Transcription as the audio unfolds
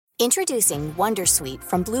Introducing Wondersuite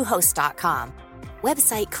from Bluehost.com.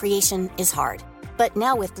 Website creation is hard, but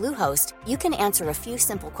now with Bluehost, you can answer a few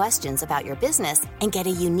simple questions about your business and get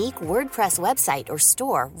a unique WordPress website or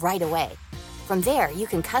store right away. From there, you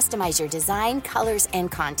can customize your design, colors,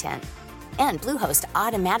 and content. And Bluehost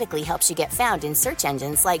automatically helps you get found in search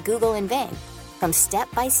engines like Google and Bing. From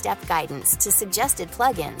step-by-step guidance to suggested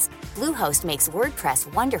plugins, Bluehost makes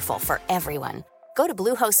WordPress wonderful for everyone. Go to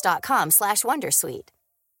bluehost.com/wondersuite.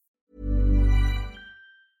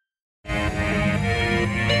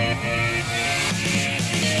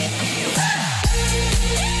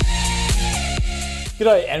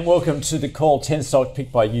 G'day and welcome to the Call 10 Stock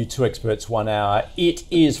picked by you two experts 1 hour. It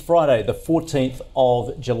is Friday the 14th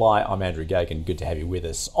of July. I'm Andrew Gagan. Good to have you with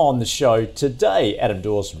us on the show today. Adam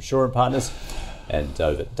Dawes from Shaw & Partners and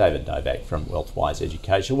David Novak from Wealthwise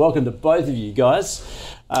Education. Welcome to both of you guys.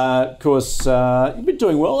 Of course, you've been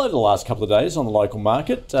doing well over the last couple of days on the local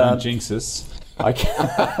market. Don't jinx us. Okay.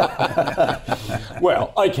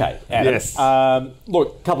 Well, okay, Adam. Yes.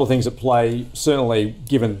 Look, a couple of things at play. Certainly,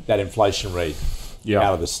 given that inflation read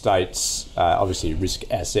out of the States, obviously risk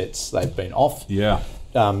assets, they've been off. Yeah.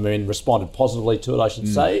 And responded positively to it, I should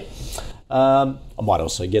say. I might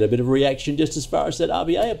also get a bit of a reaction just as far as that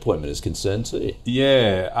RBA appointment is concerned too.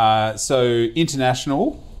 Yeah. So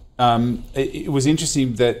international, it was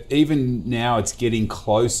interesting that even now it's getting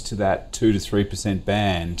close to that 2 to 3%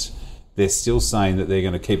 band. They're still saying that they're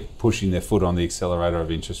going to keep pushing their foot on the accelerator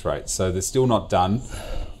of interest rates. So they're still not done,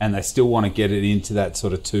 and they still want to get it into that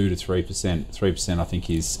sort of 2 to 3%. 3% I think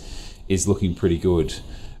is looking pretty good.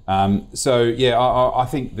 So yeah, I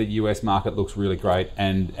think the US market looks really great,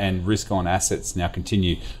 and risk on assets now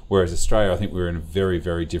continue. Whereas Australia, I think we're in a very,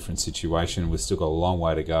 very different situation. We've still got a long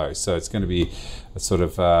way to go. So it's going to be a sort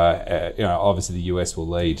of, obviously the US will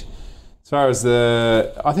lead. As far as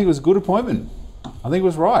I think it was a good appointment. I think it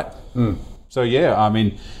was right. So yeah, I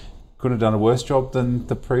mean, couldn't have done a worse job than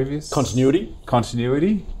the previous.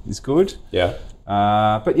 Continuity is good. Yeah.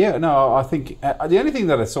 But yeah, no, I think the only thing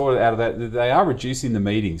that I saw out of that, they are reducing the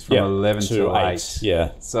meetings from 11 to 8.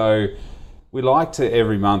 Yeah. So we like to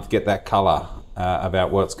every month get that colour about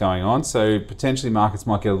what's going on. So potentially markets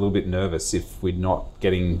might get a little bit nervous if we're not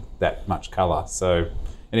getting that much colour. So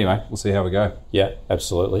anyway, we'll see how we go. Yeah,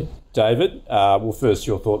 absolutely. David, well, first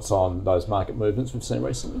your thoughts on those market movements we've seen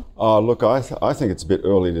recently? Look, I think it's a bit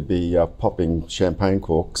early to be popping champagne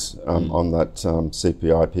corks on that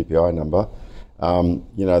CPI, PPI number.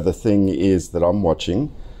 The thing is that I'm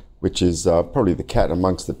watching, which is probably the cat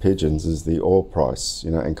amongst the pigeons, is the oil price,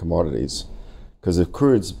 and commodities. Because if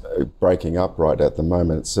crude's breaking up right at the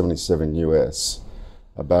moment, it's 77 US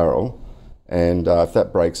a barrel. And if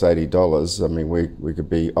that breaks $80, I mean, we could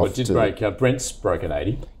be off to... Brent's broken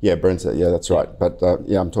 80. Yeah, Brent's, that's right. But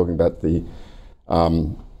I'm talking about the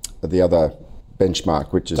other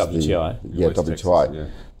benchmark, which is WTI. WTI. Texas,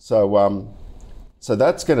 yeah. So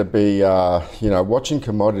that's going to be, watching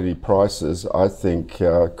commodity prices, I think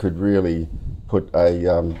could really put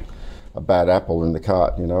a bad apple in the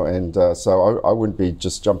cart, and so I wouldn't be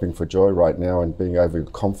just jumping for joy right now and being overly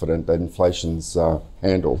confident that inflation's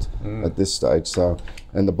handled at this stage. So,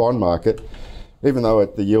 and the bond market, even though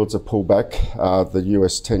the yields are pulled back, the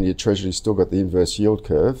US 10-year Treasury still got the inverse yield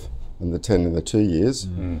curve, and the 10 in the 2 years.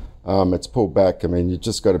 It's pulled back. I mean, you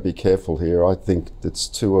just got to be careful here. I think it's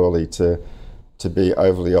too early to be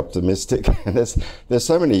overly optimistic. And there's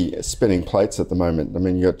so many spinning plates at the moment. I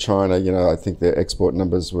mean, you got China, I think their export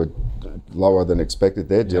numbers were lower than expected.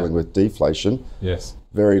 They're dealing with deflation. Yes.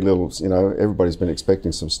 Very little, everybody's been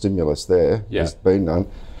expecting some stimulus there. Yeah. There's been none.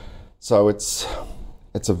 So it's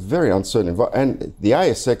a very uncertain environment. And the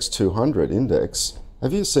ASX 200 index,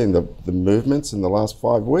 have you seen the movements in the last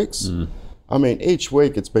 5 weeks? I mean, each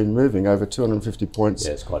week it's been moving over 250 points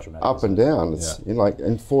it's quite dramatic, up and down. It's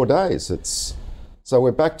in 4 days. So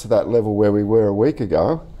we're back to that level where we were a week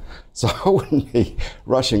ago. So I wouldn't be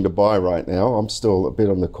rushing to buy right now. I'm still a bit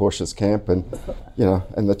on the cautious camp, and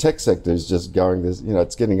and the tech sector is just going.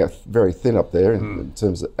 It's getting very thin up there in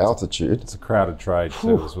terms of altitude. It's a crowded trade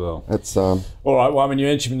too, as well. It's all right. Well, when you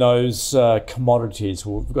mentioned those commodities,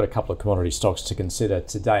 we've got a couple of commodity stocks to consider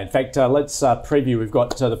today. In fact, let's preview. We've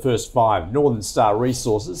got the first 5: Northern Star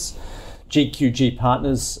Resources, GQG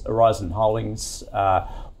Partners, Horizon Holdings,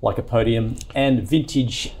 Lycopodium, and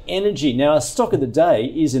Vintage Energy. Now, our stock of the day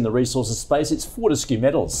is in the resources space. It's Fortescue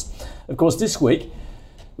Metals. Of course, this week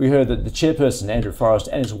we heard that the chairperson, Andrew Forrest,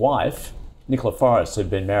 and his wife, Nicola Forrest, who'd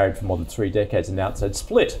been married for more than 3 decades, announced they'd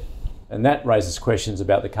split. And that raises questions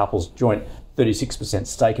about the couple's joint 36%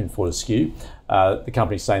 stake in Fortescue. The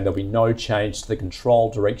company's saying there'll be no change to the control,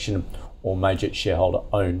 direction, or major shareholder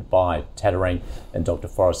owned by Tattarang and Dr.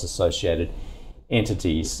 Forrest associated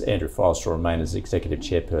entities. Andrew Forrest will remain as executive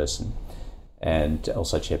chairperson and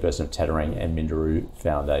also chairperson of Tattarang and Minderoo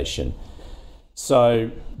Foundation.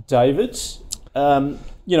 So, David,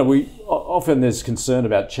 we often there's concern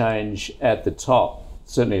about change at the top.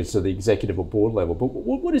 Certainly it's at the executive or board level. But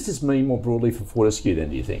what does this mean more broadly for Fortescue then,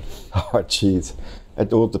 do you think? Oh, geez.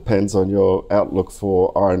 It all depends on your outlook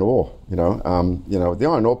for iron ore. The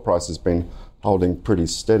iron ore price has been holding pretty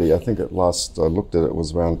steady. I think at last I looked at it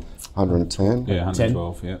was around 110. Yeah,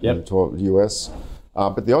 112, yeah. 112 US.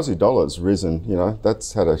 But the Aussie dollar's risen,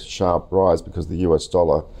 that's had a sharp rise because the US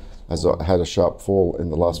dollar has had a sharp fall in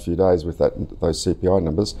the last few days with those CPI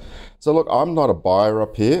numbers. So look, I'm not a buyer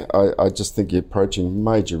up here. I just think you're approaching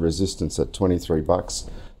major resistance at $23.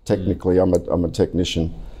 Technically, I'm a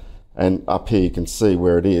technician, and up here you can see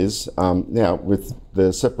where it is. Now, with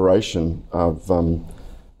the separation of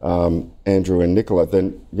Andrew and Nicola,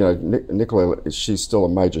 then Nicola, she's still a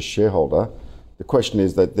major shareholder. The question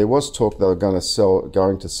is that there was talk they were going to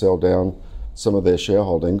sell down some of their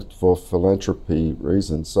shareholding for philanthropy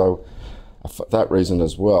reasons. So for that reason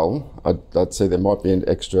as well, I'd say there might be a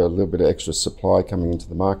little bit of extra supply coming into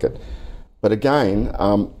the market. But again,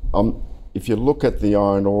 if you look at the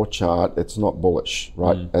iron ore chart, it's not bullish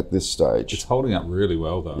at this stage. It's holding up really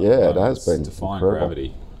well though. Yeah, it has been. Defying incredible.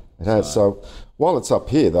 gravity. It has. So while it's up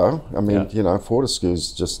here though, I mean,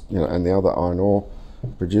 Fortescue's just, and the other iron ore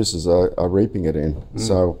producers are reaping it in.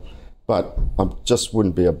 So, but I just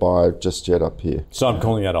wouldn't be a buyer just yet up here. So I'm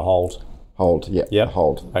calling that a hold. Hold, yeah. Yep.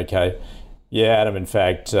 Hold. Okay. Yeah, Adam, in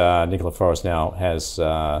fact, Nicola Forrest now has,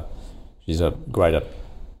 she's a greater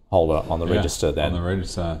holder on the register than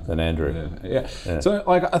Andrew. Yeah. So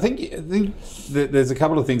I think that there's a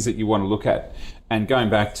couple of things that you want to look at. And going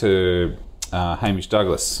back to Hamish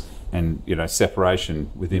Douglas and,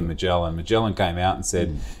 separation within Magellan. Magellan came out and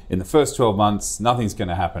said, in the first 12 months, nothing's going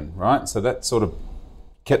to happen, right? So that sort of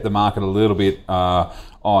kept the market a little bit on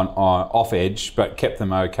off edge, but kept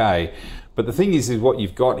them okay. But the thing is what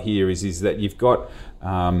you've got here is that you've got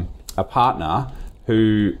a partner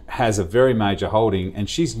who has a very major holding, and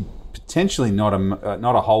she's potentially not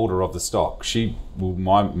a holder of the stock. She will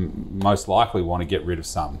most likely want to get rid of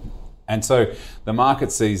some. And so the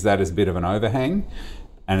market sees that as a bit of an overhang,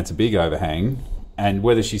 and it's a big overhang. And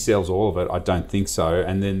whether she sells all of it, I don't think so.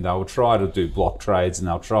 And then they'll try to do block trades, and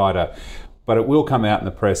but it will come out in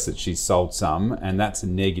the press that she's sold some, and that's a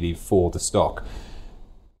negative for the stock.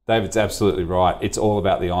 David's absolutely right. It's all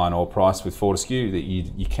about the iron ore price with Fortescue. That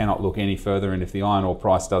you cannot look any further, and if the iron ore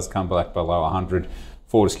price does come back below 100,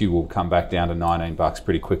 Fortescue will come back down to $19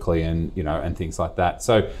 pretty quickly, and things like that.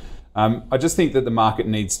 So I just think that the market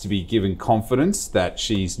needs to be given confidence that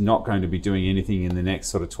she's not going to be doing anything in the next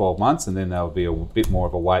sort of 12 months, and then there'll be a bit more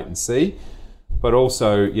of a wait and see. But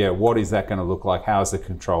also, what is that going to look like? How is the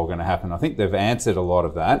control going to happen? I think they've answered a lot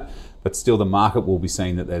of that, but still the market will be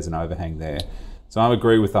seeing that there's an overhang there. So I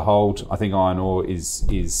agree with the hold. I think iron ore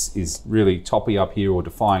is really toppy up here or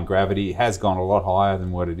defying gravity. It has gone a lot higher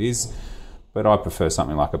than what it is, but I prefer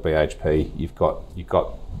something like a BHP. You've got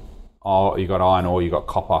iron ore, you've got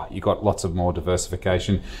copper, you've got lots of more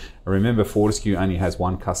diversification. And remember, Fortescue only has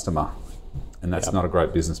one customer, and that's not a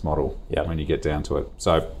great business model when you get down to it.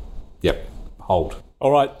 So, hold.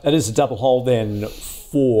 All right, that is a double hold then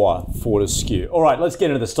for Fortescue. All right, let's get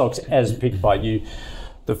into the stocks as picked by you.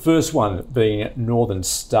 The first one being Northern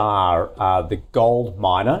Star, the gold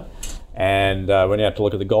miner. And when you have to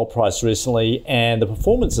look at the gold price recently and the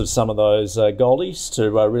performance of some of those goldies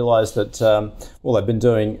to realise that, they've been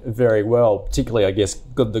doing very well, particularly, I guess,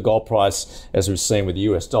 the gold price, as we've seen with the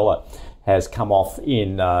US dollar, has come off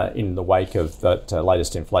in the wake of that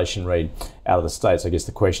latest inflation read out of the States. I guess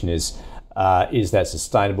the question is that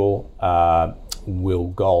sustainable? Will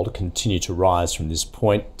gold continue to rise from this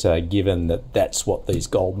point, given that that's what these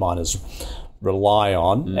gold miners rely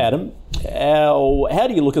on? Adam, how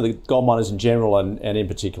do you look at the gold miners in general and in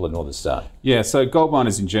particular Northern Star? Yeah, so gold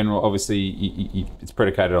miners in general, obviously it's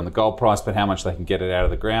predicated on the gold price, but how much they can get it out of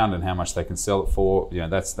the ground and how much they can sell it for,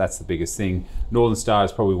 that's the biggest thing. Northern Star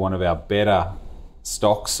is probably one of our better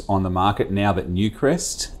stocks on the market now that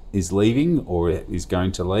Newcrest is leaving or is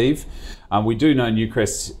going to leave. We do know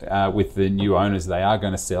Newcrest, with the new owners, they are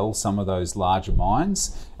going to sell some of those larger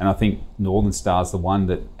mines, and I think Northern Star is the one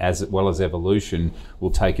that, as well as Evolution,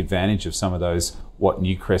 will take advantage of some of those, what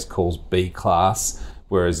Newcrest calls B class,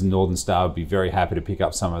 whereas Northern Star would be very happy to pick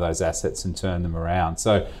up some of those assets and turn them around.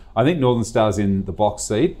 So I think Northern Star's in the box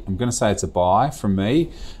seat. I'm going to say it's a buy from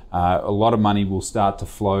me. A lot of money will start to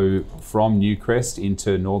flow from Newcrest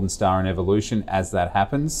into Northern Star and Evolution as that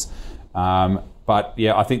happens. But But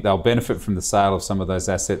yeah, I think they'll benefit from the sale of some of those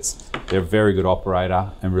assets. They're a very good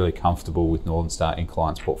operator and really comfortable with Northern Star in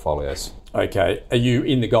clients' portfolios. Okay. Are you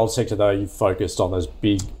in the gold sector though? You focused on those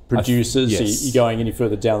big producers? Yes. Are you going any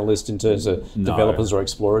further down the list in terms of developers or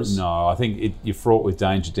explorers? No, I think you're fraught with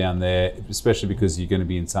danger down there, especially because you're going to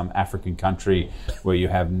be in some African country where you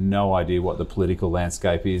have no idea what the political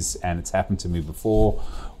landscape is, and it's happened to me before,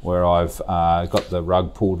 where I've got the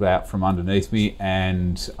rug pulled out from underneath me,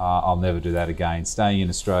 and I'll never do that again. Staying in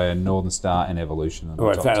Australia, Northern Star and Evolution. Well,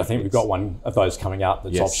 in fact, I think we've got one of those coming up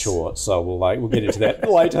that's Yes. offshore, so we'll get into that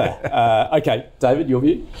later. Okay, David, your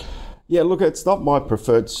view? Yeah, look, it's not my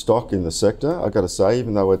preferred stock in the sector, I got to say,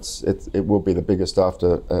 even though it will be the biggest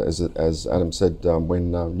after, as Adam said,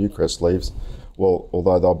 when Newcrest leaves. Well,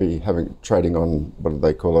 although they'll be trading on, what do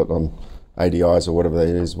they call it, on ADIs or whatever that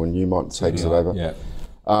is when Newmont takes it over. Yeah.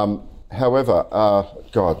 However,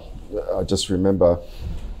 God, I just remember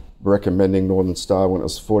recommending Northern Star when it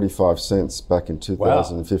was 45 cents back in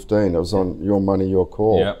 2015. It was on Your Money, Your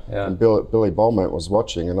Call. Yeah. And Billy Bolmont was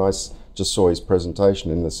watching, and I just saw his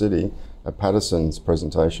presentation in the city, Patterson's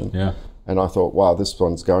presentation. Yeah. And I thought, wow, this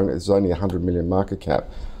one's going, it's only 100 million market cap.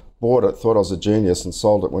 Bought it, thought I was a genius, and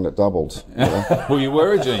sold it when it doubled. You know? Well, you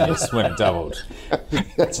were a genius when it doubled.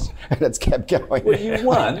 And it's kept going. Well, you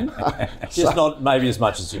won, just not maybe as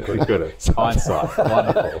much as you could. Good at hindsight.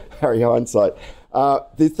 Wonderful. Harry hindsight.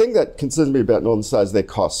 The thing that concerns me about Northern Star is their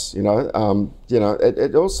costs.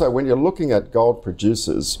 It also, when you're looking at gold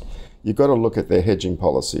producers, you've got to look at their hedging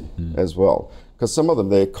policy as well, because some of them,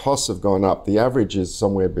 their costs have gone up. The average is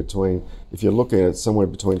somewhere between, if you're looking at it, somewhere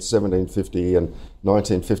between 1750 and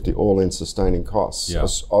 1950 all-in sustaining costs,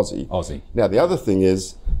 Aussie. Now, the other thing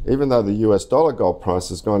is, even though the US dollar gold price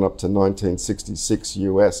has gone up to 1966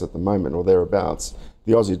 US at the moment or thereabouts,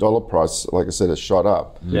 the Aussie dollar price, like I said, has shot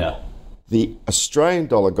up. Yeah. The Australian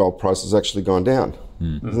dollar gold price has actually gone down,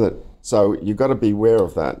 isn't it? So you've got to be aware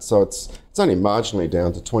of that. So it's only marginally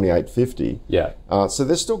down to 28.50. Yeah. So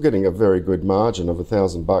they're still getting a very good margin of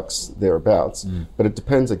 $1,000 thereabouts. But it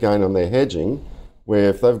depends again on their hedging, where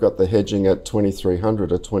if they've got the hedging at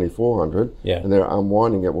 2,300 or 2,400 and they're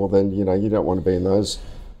unwinding it, well then you don't want to be in those.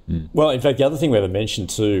 Well, in fact, the other thing we haven't mentioned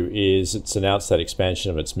too is it's announced that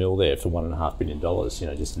expansion of its mill there for $1.5 billion,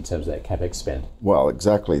 just in terms of that capex spend. Well,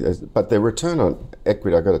 exactly. But their return on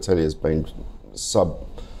equity, I've got to tell you, has been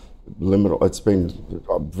subliminal. It's been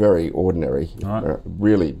very ordinary,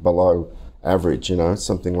 really below average,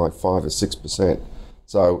 something like 5 or 6%.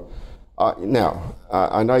 So now,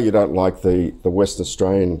 I know you don't like the West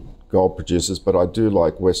Australian gold producers, but I do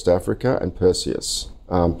like West Africa and Perseus.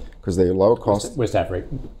 Because they're lower cost. West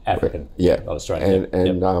African, not Australian.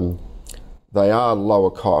 And they are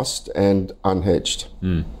lower cost and unhedged.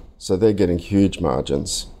 So they're getting huge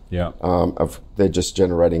margins. Yeah. They're just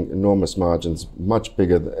generating enormous margins, much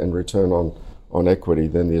bigger in return on equity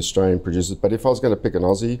than the Australian producers. But if I was going to pick an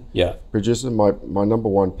Aussie producer, my number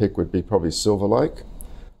one pick would be probably Silver Lake.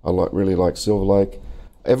 I really like Silver Lake.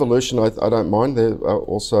 Evolution, I don't mind. They're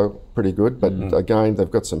also pretty good, but again,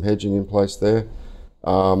 they've got some hedging in place there.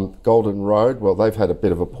 Golden Road, well, they've had a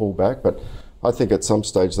bit of a pullback, but I think at some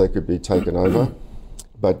stage they could be taken over.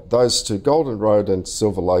 But those two, Golden Road and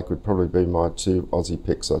Silver Lake, would probably be my two Aussie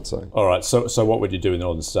picks, I'd say. All right, so what would you do in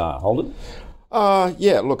Northern Star? Hold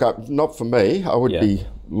it? Look, not for me. I would be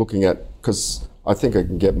looking at, because I think I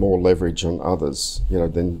can get more leverage on others,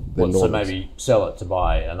 than Northern. So maybe sell it to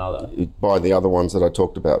buy another? Buy the other ones that I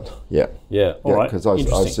talked about, Yeah, all right. Because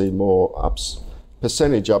I see more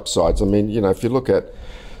percentage upsides. I mean, if you look at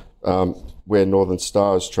where Northern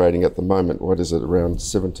Star is trading at the moment, what is it, around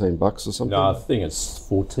 $17 or something? No, I think it's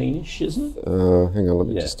 14-ish, isn't it? Hang on, let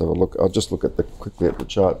me just have a look. I'll just look quickly at the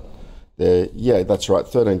chart there. Yeah, that's right,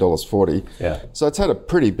 $13.40. Yeah. So it's had a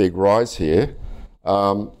pretty big rise here.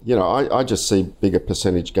 I just see bigger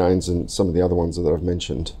percentage gains in some of the other ones that I've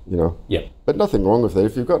mentioned, Yeah. But nothing wrong with it.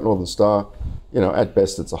 If you've got Northern Star, at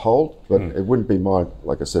best it's a hold, but it wouldn't be my,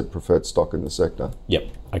 like I said, preferred stock in the sector. Yep.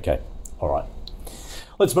 Okay. All right.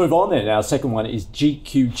 Let's move on then. Our second one is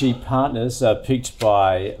GQG Partners, picked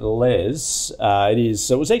by Les.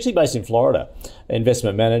 It was actually based in Florida.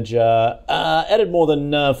 Investment manager, added more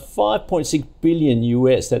than 5.6 billion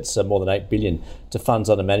US, that's more than 8 billion, to funds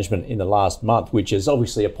under management in the last month, which is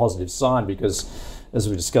obviously a positive sign because, as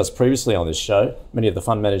we discussed previously on this show, many of the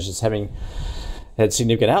fund managers having had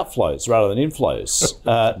significant outflows rather than inflows.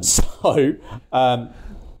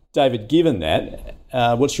 David, given that,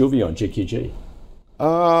 what's your view on GQG?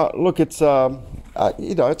 Look, it's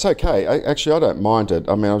it's okay. Actually, I don't mind it.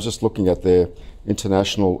 I mean, I was just looking at their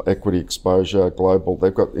international equity exposure, global.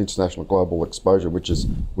 They've got international global exposure, which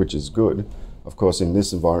is good, of course, in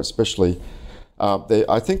this environment, especially.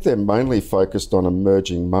 I think they're mainly focused on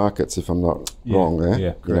emerging markets, if I'm not wrong there.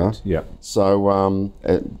 Yeah, correct. Yeah. So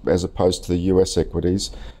as opposed to the US equities.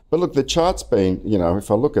 But look, the chart's been,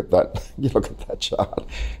 if I look at that, you look at that chart,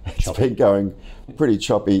 it's been going pretty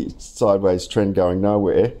choppy, sideways trend going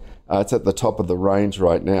nowhere. It's at the top of the range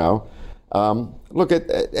right now. Look,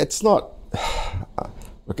 it's not,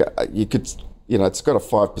 look, you could, it's got a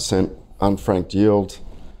 5% unfranked yield.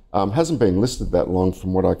 Hasn't been listed that long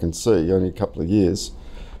from what I can see, only a couple of years.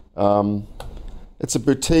 It's a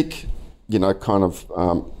boutique, kind of,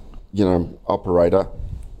 operator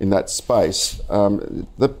in that space.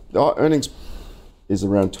 The earnings is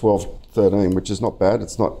around 12.13, which is not bad.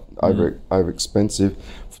 It's not over expensive.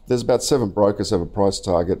 There's about 7 brokers have a price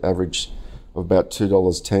target average of about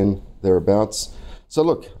 $2.10 thereabouts. So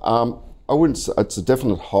look, I wouldn't say it's a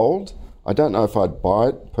definite hold. I don't know if I'd buy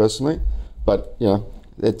it personally, but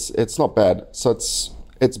it's not bad. So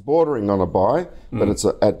it's bordering on a buy, but it's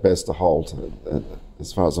at best a hold,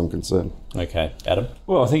 as far as I'm concerned. Okay, Adam?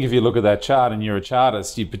 Well, I think if you look at that chart and you're a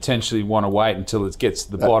chartist, you potentially want to wait until it gets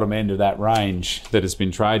to the bottom end of that range that it's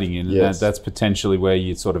been trading in. Yes. And that's potentially where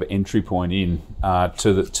you sort of entry point in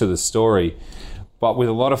to the story. But with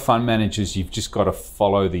a lot of fund managers, you've just got to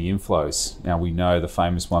follow the inflows. Now, we know the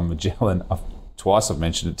famous one, Magellan. Twice I've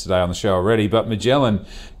mentioned it today on the show already, but Magellan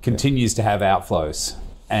continues to have outflows.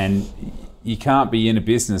 And you can't be in a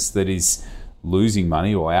business that is losing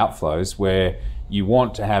money or outflows where you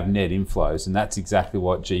want to have net inflows. And that's exactly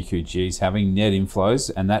what GQG is having, net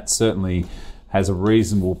inflows. And that certainly has a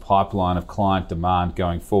reasonable pipeline of client demand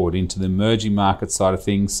going forward into the emerging market side of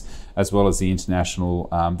things, as well as the international.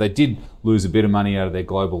 They did lose a bit of money out of their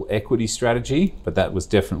global equity strategy, but that was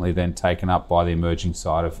definitely then taken up by the emerging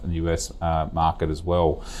side of the US market as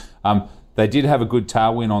well. They did have a good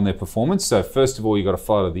tailwind on their performance. So first of all, you've got to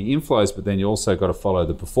follow the inflows, but then you also got to follow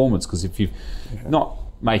the performance, because if you're not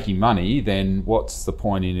making money, then what's the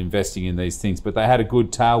point in investing in these things? But they had a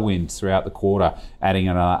good tailwind throughout the quarter, adding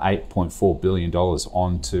another $8.4 billion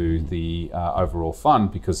onto the overall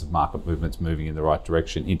fund because of market movements moving in the right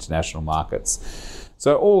direction, international markets.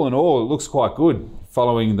 So all in all, it looks quite good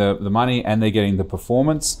following the money, and they're getting the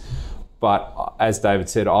performance. But as David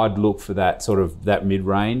said, I'd look for that sort of that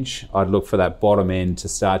mid-range. I'd look for that bottom end to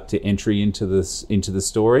start to entry into the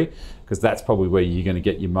story, because that's probably where you're going to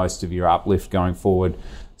get most of your uplift going forward.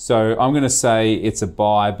 So I'm going to say it's a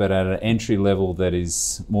buy, but at an entry level that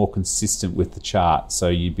is more consistent with the chart. So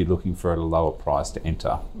you'd be looking for at a lower price to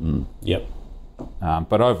enter. Yep.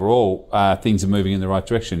 But overall, things are moving in the right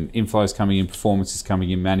direction. Inflows coming in, performance is coming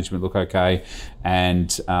in, management look okay, and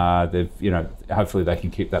they've, hopefully they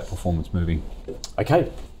can keep that performance moving.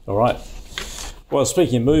 Okay, all right. Well,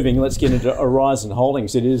 speaking of moving, let's get into Aurizon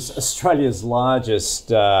Holdings. It is Australia's largest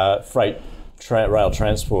freight rail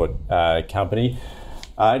transport company.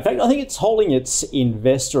 In fact, I think it's holding its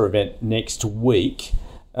investor event next week.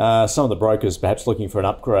 Some of the brokers perhaps looking for an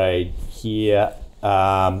upgrade here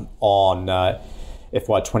on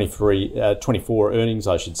FY24 earnings,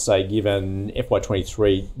 I should say, given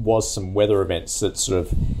FY23 was some weather events that sort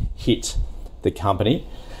of hit the company.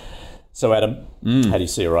 So, Adam, how do you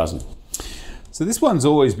see Aurizon? So this one's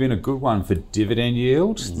always been a good one for dividend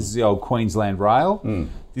yield. This is the old Queensland Rail.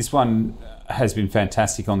 This one has been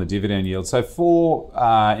fantastic on the dividend yield. So for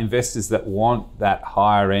investors that want that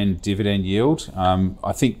higher end dividend yield,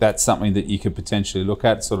 I think that's something that you could potentially look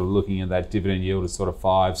at, sort of looking at that dividend yield as sort of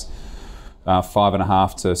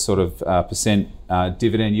 5.5 to sort of percent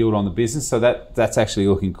dividend yield on the business. So that's actually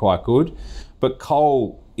looking quite good. But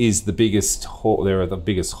coal is the biggest they're the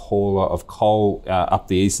biggest hauler of coal up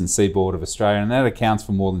the eastern seaboard of Australia, and that accounts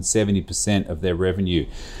for more than 70% of their revenue.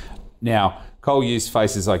 Now, coal use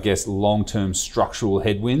faces, I guess, long-term structural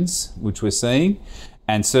headwinds, which we're seeing.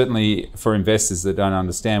 And certainly for investors that don't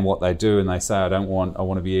understand what they do and they say, I want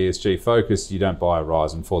to be ESG focused, you don't buy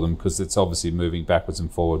Aurizon for them, because it's obviously moving backwards and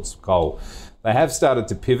forwards coal. They have started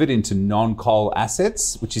to pivot into non-coal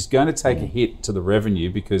assets, which is going to take a hit to the revenue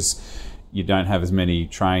because you don't have as many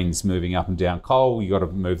trains moving up and down coal. You've got to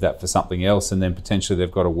move that for something else, and then potentially they've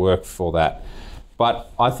got to work for that. But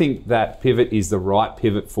I think that pivot is the right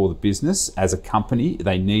pivot for the business. As a company,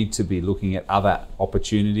 they need to be looking at other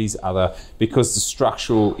opportunities, because the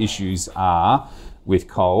structural issues are with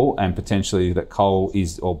coal, and potentially that coal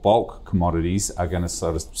or bulk commodities are going to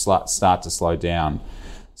sort of start to slow down.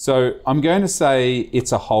 So I'm going to say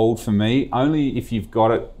it's a hold for me, only if you've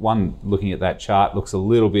got it. One, looking at that chart, looks a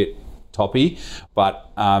little bit toppy,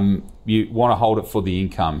 but you want to hold it for the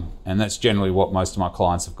income, and that's generally what most of my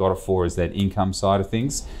clients have got it for, is that income side of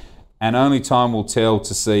things. And only time will tell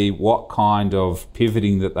to see what kind of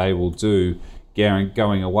pivoting that they will do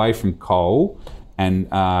going away from coal, and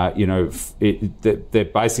they're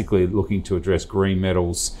basically looking to address green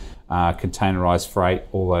metals, containerized freight,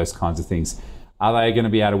 all those kinds of things. Are they going to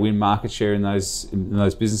be able to win market share in those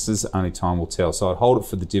businesses? Only time will tell. So I'd hold it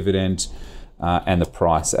for the dividend, and the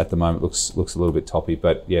price at the moment looks a little bit toppy,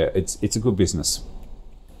 but yeah, it's a good business.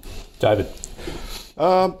 David.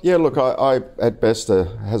 Look, I at best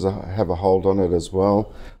have a hold on it as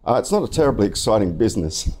well. It's not a terribly exciting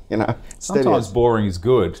business, Sometimes boring is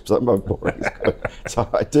good. Sometimes boring is good. So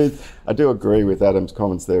I do agree with Adam's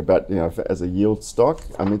comments there about as a yield stock.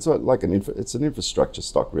 I mean, it's like it's an infrastructure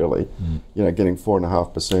stock really. Getting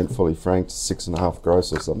 4.5% fully franked, 6.5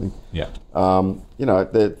 gross or something. Yeah.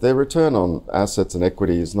 Their return on assets and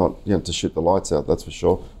equity is not to shoot the lights out, that's for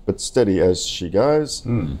sure, but steady as she goes.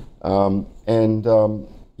 Look,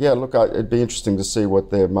 it'd be interesting to see what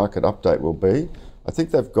their market update will be. I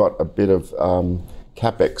think they've got a bit of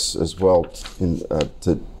capex as well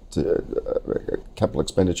to capital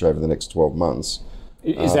expenditure over the next 12 months.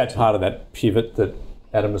 Is that part of that pivot that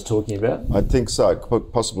Adam was talking about? I think so.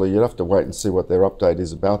 Possibly, you'd have to wait and see what their update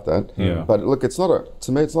is about that. Yeah. But look,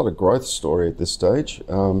 to me, it's not a growth story at this stage.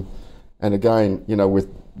 And again, with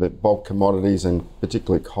the bulk commodities and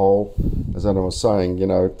particularly coal, as Adam was saying,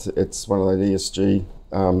 it's one of the ESG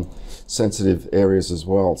sensitive areas as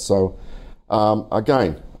well. So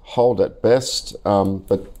again, hold at best,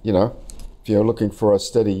 but if you're looking for a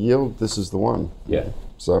steady yield, this is the one. Yeah.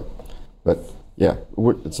 So, but yeah,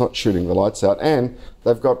 it's not shooting the lights out, and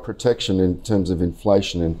they've got protection in terms of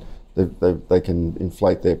inflation, and they can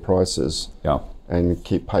inflate their prices. Yeah. And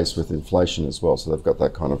keep pace with inflation as well. So they've got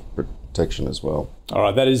that kind of protection as well. All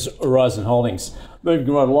right, that is Aurizon Holdings.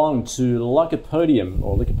 Moving right along to Lycopodium,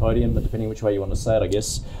 or Lycopodium, depending which way you want to say it, I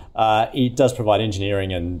guess. It does provide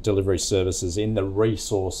engineering and delivery services in the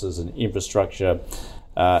resources and infrastructure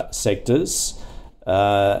sectors.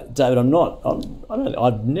 David,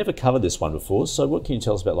 I've never covered this one before, so what can you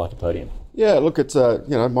tell us about Lycopodium? Yeah, look, it's a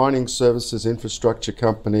mining services, infrastructure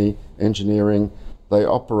company, engineering. They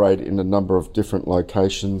operate in a number of different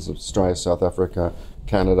locations: Australia, South Africa,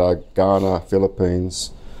 Canada, Ghana,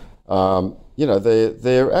 Philippines.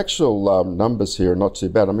 Their actual numbers here are not too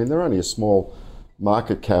bad. I mean, they're only a small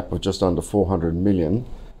market cap of just under 400 million.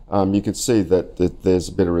 You can see that there's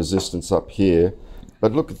a bit of resistance up here.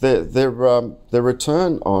 But look, their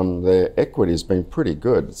return on their equity has been pretty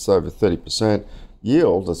good. It's over 30%.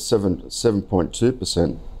 Yield is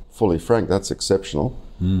 7.2%, fully franked. That's exceptional.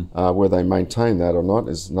 Whether they maintain that or not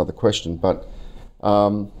is another question. But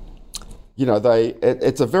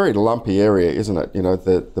it's a very lumpy area, isn't it?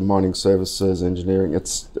 The mining services, engineering.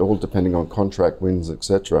 It's all depending on contract wins,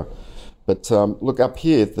 etc. But look up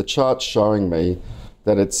here, the chart's showing me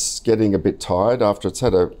that it's getting a bit tired after it's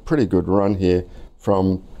had a pretty good run here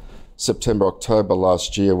from September, October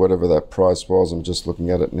last year, whatever that price was. I'm just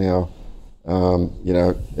looking at it now.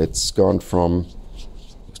 It's gone from,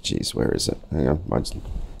 where is it? Hang on,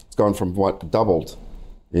 it's gone from doubled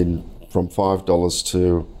from $5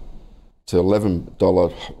 to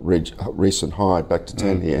 $11 recent high, back to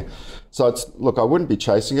 10 here. So I wouldn't be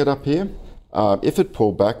chasing it up here. If it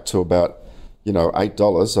pulled back to about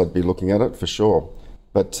 $8, I'd be looking at it for sure.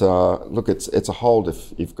 But look, it's a hold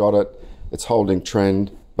if you've got it. It's holding trend,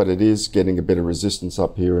 but it is getting a bit of resistance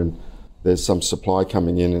up here, and there's some supply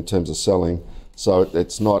coming in terms of selling. So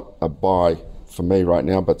it's not a buy for me right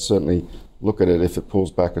now, but certainly look at it if it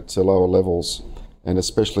pulls back to lower levels, and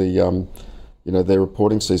especially their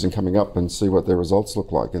reporting season coming up, and see what their results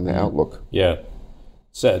look like and their outlook. Yeah.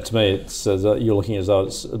 So to me, it's you're looking as though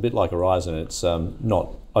it's a bit like Aurizon. It's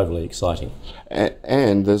not overly exciting.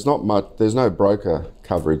 And there's no broker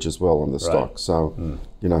coverage as well on the stock. So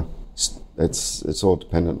it's all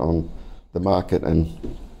dependent on the market and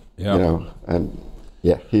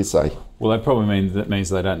hearsay. Well, that probably means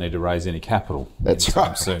they don't need to raise any capital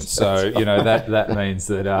anytime soon. So that means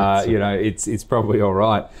that it's probably all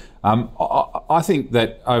right. I think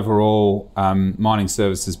that overall, mining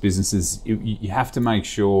services businesses, you have to make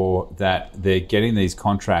sure that they're getting these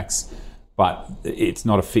contracts, but it's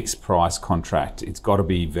not a fixed price contract. It's got to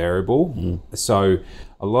be variable. So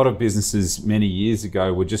a lot of businesses many years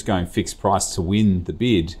ago were just going fixed price to win the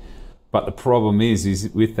bid. But the problem is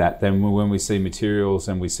with that, then when we see materials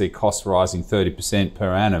and we see costs rising 30%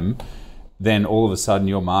 per annum, then all of a sudden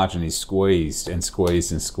your margin is squeezed and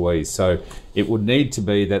squeezed and squeezed. So it would need to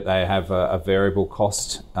be that they have a variable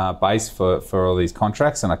cost base for all these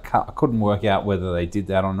contracts, and I couldn't work out whether they did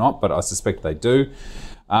that or not, but I suspect they do.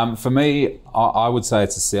 For me, I would say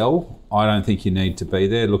it's a sell. I don't think you need to be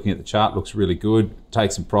there. Looking at the chart, looks really good.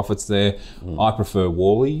 Take some profits there. I prefer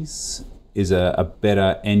Worley's is a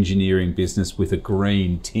better engineering business with a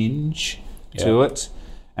green tinge to it,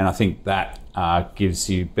 and I think that gives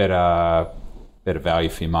you better value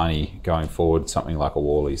for your money going forward. Something like a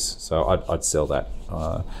Worley's, so I'd sell that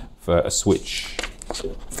for a switch.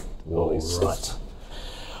 Worley's. All right.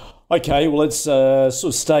 Okay, well, let's sort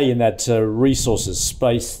of stay in that resources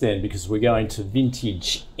space then, because we're going to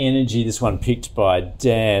Vintage Energy. This one picked by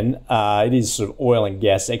Dan. It is sort of oil and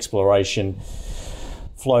gas exploration.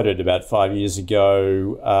 Floated about 5 years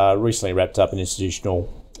ago. Recently wrapped up an institutional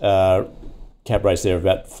cap raise there of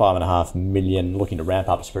about 5.5 million, looking to ramp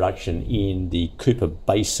up its production in the Cooper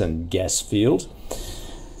Basin gas field.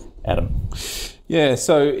 Adam. Yeah,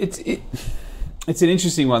 so it's an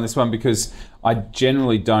interesting one, this one, because I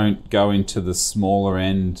generally don't go into the smaller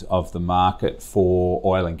end of the market for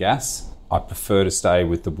oil and gas. I prefer to stay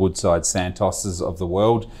with the Woodside Santoses of the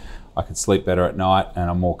world. I can sleep better at night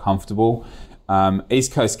and I'm more comfortable.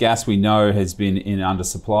 East Coast gas, we know, has been in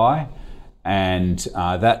undersupply, and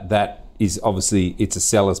that is obviously, it's a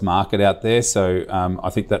seller's market out there. So I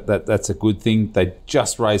think that's a good thing. They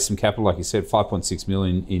just raised some capital, like you said, 5.6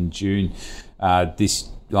 million in June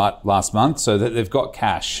last month, so that they've got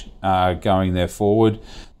cash going there forward.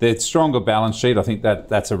 Their stronger balance sheet, I think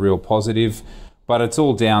that's a real positive, but it's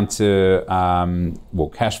all down to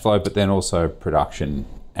cash flow, but then also production.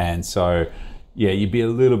 And so you'd be a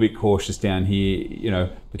little bit cautious down here.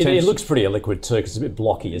 It looks pretty illiquid too, because it's a bit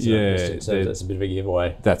blocky, isn't it? So that's a bit of a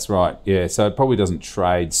giveaway. That's right. Yeah, so it probably doesn't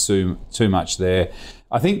trade too much there.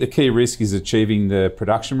 I think the key risk is achieving the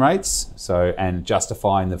production rates, and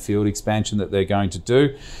justifying the field expansion that they're going to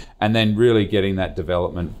do, and then really getting that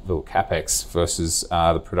development or capex versus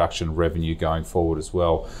the production revenue going forward as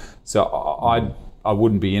well. So I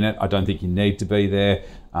wouldn't be in it. I don't think you need to be there.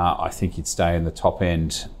 I think you'd stay in the top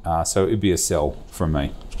end. So it'd be a sell from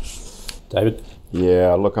me. David?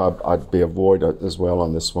 Yeah, look, I'd be a void as well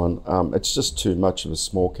on this one. It's just too much of a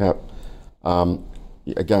small cap.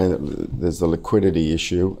 Again, there's the liquidity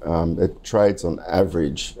issue. It trades on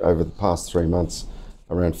average over the past 3 months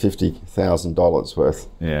around $50,000 worth.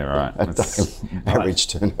 Yeah, right. That's average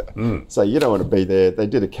turnover. So you don't want to be there. They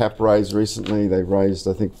did a cap raise recently. They raised,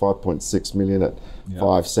 I think, 5.6 million at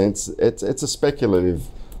 5 cents. It's a speculative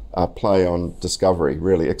play on discovery,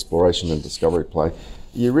 really, exploration and discovery play.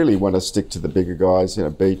 You really want to stick to the bigger guys,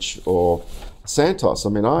 Beach or Santos. I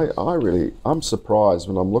mean, I'm surprised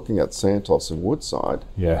when I'm looking at Santos and Woodside.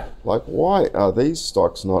 Yeah. Like, why are these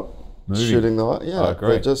stocks not shooting the light? Yeah,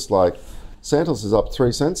 they're just like, Santos is up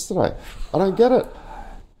 3 cents today. I don't get it.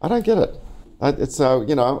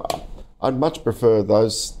 I'd much prefer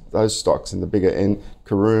those stocks in the bigger end,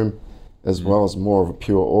 Karoon, as well as more of a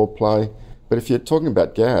pure oil play. But if you're talking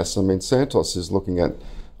about gas, I mean, Santos is looking at,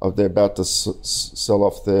 they're about to sell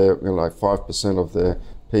off their, 5% of their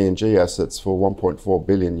PNG assets for $1.4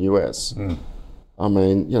 billion US. I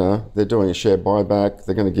mean, they're doing a share buyback.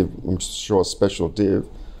 They're going to give, I'm sure, a special div.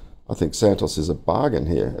 I think Santos is a bargain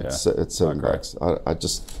here. Yeah. It's $7.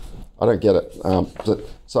 I don't get it.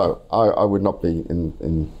 So I would not be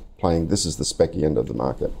in playing. This is the specky end of the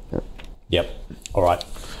market. Yeah. Yep. All right.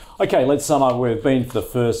 Okay, let's sum up where we've been for the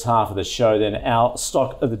first half of the show then. Our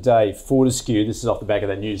stock of the day, Fortescue. This is off the back of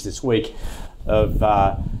the news this week of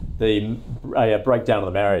the breakdown of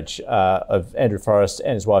the marriage of Andrew Forrest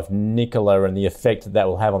and his wife Nicola, and the effect that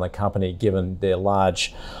will have on the company given their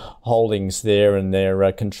large holdings there and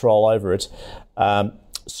their control over it.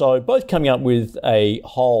 So both coming up with a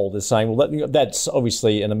hold, they're saying, well, that's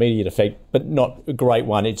obviously an immediate effect, but not a great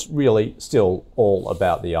one. It's really still all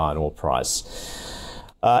about the iron ore price.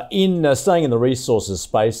 Staying in the resources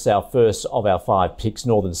space, our first of our 5 picks,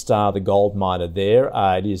 Northern Star, the gold miner there.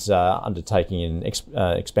 It is undertaking an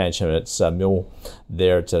expansion of its mill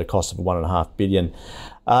there at a cost of $1.5 billion.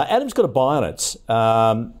 Adam's got a buy on it,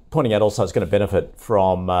 pointing out also it's going to benefit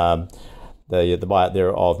from the buyout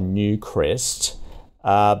there of Newcrest.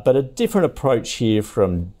 But a different approach here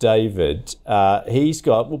from David. He's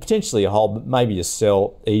got, potentially a hold, but maybe a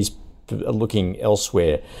sell. He's looking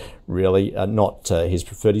elsewhere, really, not his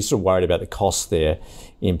preferred. He's sort of worried about the costs there,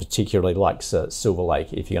 in particularly like Silver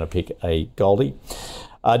Lake, if you're going to pick a Goldie.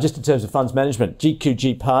 Just in terms of funds management,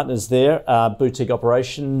 GQG Partners there, boutique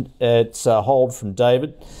operation. It's a hold from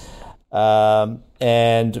David.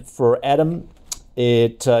 And for Adam,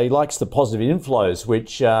 he likes the positive inflows,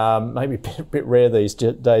 which may be a bit rare these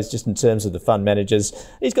days, just in terms of the fund managers.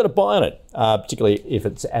 He's got a buy on it, particularly if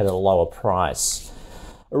it's at a lower price.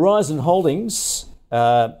 Horizon Holdings,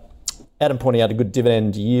 Adam pointing out a good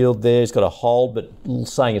dividend yield there. He's got a hold, but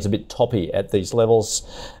saying it's a bit toppy at these levels.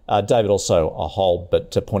 David also a hold,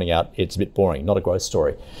 but pointing out it's a bit boring, not a growth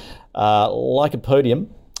story. Lycopodium,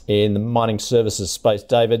 in the mining services space.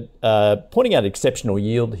 David, pointing out exceptional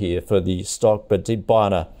yield here for the stock, but did buy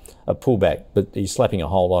on a pullback, but he's slapping a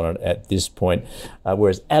hold on it at this point.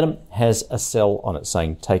 Whereas Adam has a sell on it,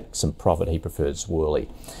 saying take some profit. He prefers Worley.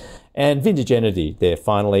 And Vintage Energy there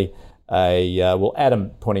finally.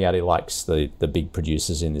 Adam pointing out he likes the big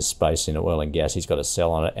producers in this space in oil and gas. He's got a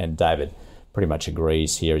sell on it, and David pretty much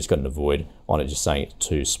agrees here. He's got an avoid on it, just saying it's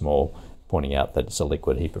too small, pointing out that it's a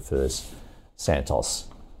liquid. He prefers Santos.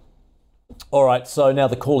 All right, so now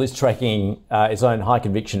the call is tracking its own high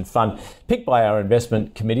conviction fund picked by our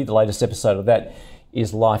investment committee. The latest episode of that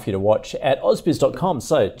is live for you to watch at ausbiz.com.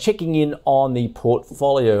 So checking in on the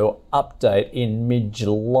portfolio update in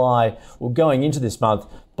mid-July. Well, going into this month,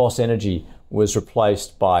 Boss Energy was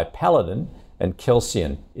replaced by Paladin, and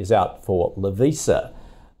Kelsian is out for Lovisa.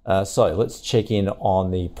 So let's check in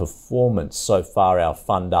on the performance so far. Our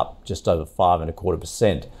fund up just over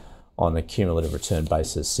 5.25% on a cumulative return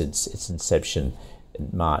basis since its inception in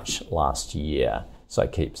March last year. So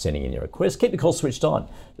keep sending in your requests. Keep the call switched on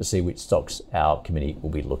to see which stocks our committee will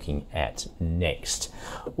be looking at next.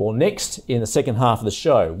 Well, next in the second half of the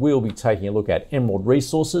show, we'll be taking a look at Emerald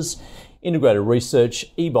Resources, Integrated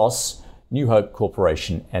Research, EBOS, New Hope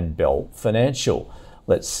Corporation, and Bell Financial.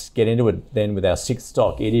 Let's get into it then with our sixth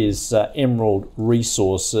stock. It is Emerald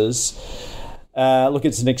Resources. Look,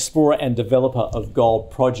 it's an explorer and developer of gold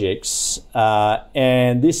projects,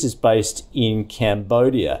 and this is based in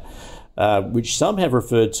Cambodia, which some have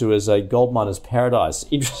referred to as a gold miner's paradise.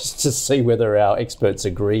 Interested to see whether our experts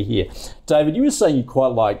agree here. David, you were saying you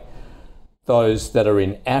quite like those that are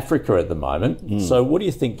in Africa at the moment. So what do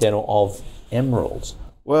you think then of Emerald?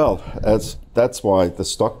 Well, that's why the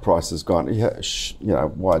stock price has gone,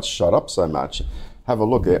 why it's shot up so much. Have a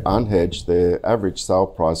look at unhedged. Their average sale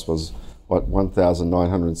price was,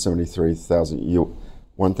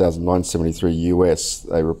 $1,973 US,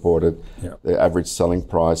 they reported, their average selling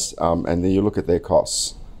price. And then you look at their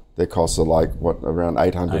costs. Their costs are like, around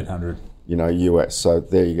 800 US. So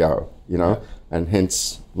there you go, and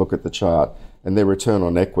hence look at the chart. And their return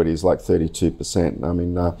on equity is like 32%. I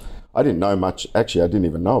mean, I didn't know much. Actually, I didn't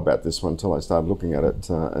even know about this one until I started looking at it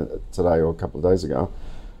today or a couple of days ago.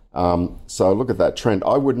 So look at that trend.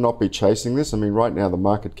 I would not be chasing this. I mean, right now the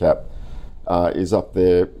market cap is up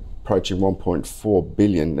there approaching 1.4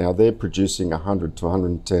 billion. Now they're producing 100 to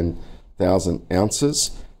 110,000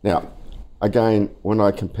 ounces. Now, again, when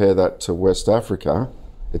I compare that to West Africa,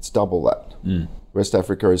 it's double that. West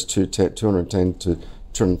Africa is 210 to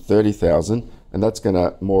 230,000, and that's going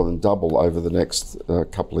to more than double over the next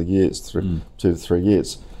couple of years, 2 to 3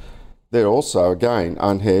 years. They're also, again,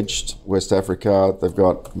 unhedged. West Africa, they've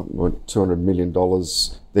got $200 million.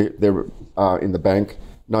 They're in the bank,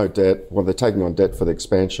 no debt. Well, they're taking on debt for the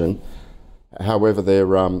expansion. However, their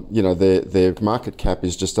market cap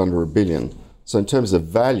is just under $1 billion. So in terms of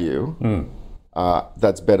value,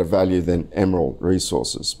 that's better value than Emerald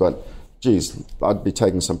Resources. But geez, I'd be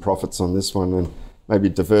taking some profits on this one and maybe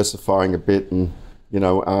diversifying a bit, and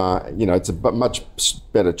it's a much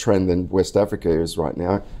better trend than West Africa is right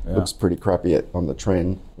now. Yeah. Looks pretty crappy on the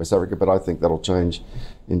trend, West Africa, but I think that'll change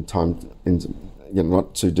in time, in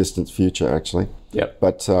not too distant future, actually. Yep.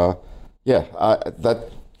 But that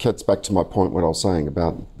gets back to my point, what I was saying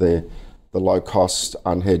about the low cost,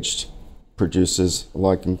 unhedged producers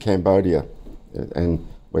like in Cambodia and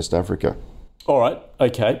West Africa. All right,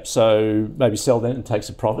 okay, so maybe sell then and take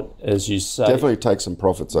some profit, as you say. Definitely take some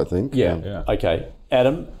profits, I think. Yeah. Okay.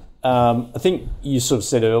 Adam, I think you sort of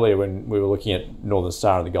said earlier when we were looking at Northern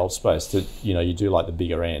Star in the gold space that, you do like the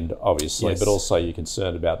bigger end, obviously, but also you're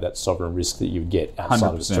concerned about that sovereign risk that you get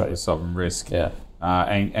outside of Australia. 100% sovereign risk. Yeah.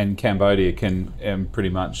 And Cambodia can pretty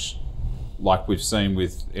much, like we've seen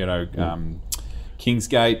with, Kingsgate,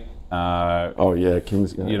 Kingsgate.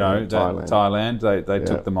 Thailand. They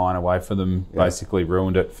took the mine away from them, basically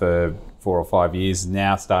ruined it for 4 or 5 years.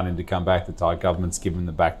 Now starting to come back. The Thai government's given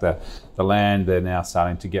them back the land. They're now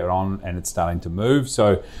starting to get on, and it's starting to move.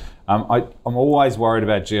 So I'm always worried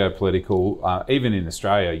about geopolitical. Even in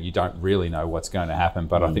Australia, you don't really know what's going to happen,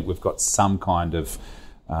 but I think we've got some kind of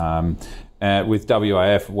with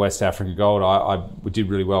WAF, West African Gold, we did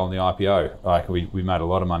really well on the IPO. Like we made a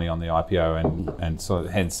lot of money on the IPO and so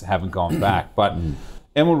hence haven't gone back. But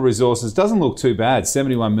Emerald Resources doesn't look too bad.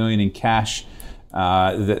 71 million in cash.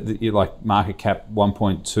 Like market cap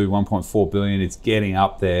 1.2, 1.4 billion. It's getting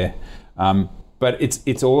up there. But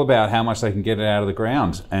it's all about how much they can get it out of the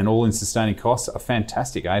ground. And all-in sustaining costs are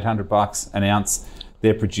fantastic. $800 an ounce.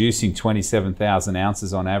 They're producing 27,000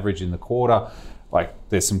 ounces on average in the quarter. Like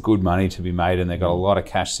there's some good money to be made, and they've got a lot of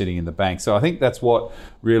cash sitting in the bank. So I think that's what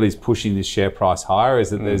really is pushing this share price higher, is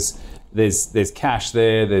that there's there's cash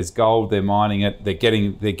there, there's gold, they're mining it, they're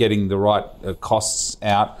getting the right costs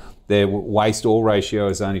out. Their waste ore ratio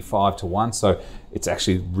is only 5-1, so it's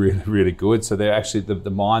actually really, really good. So they're actually the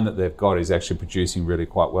mine that they've got is actually producing really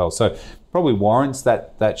quite well. So probably warrants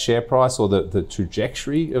that share price or the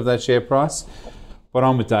trajectory of that share price. But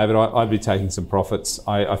I'm with David. I'd be taking some profits.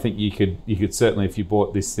 I think you could certainly, if you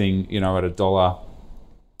bought this thing, at $1,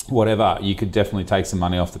 whatever, you could definitely take some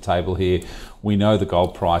money off the table here. We know the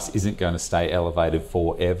gold price isn't going to stay elevated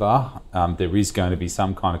forever. There is going to be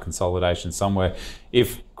some kind of consolidation somewhere.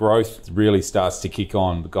 If growth really starts to kick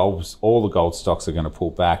on, all the gold stocks are going to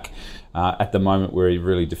pull back. At the moment, we're in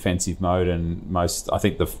really defensive mode, and I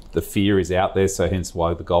think the fear is out there, so hence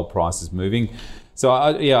why the gold price is moving. So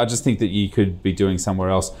I just think that you could be doing somewhere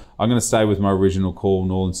else. I'm going to stay with my original call,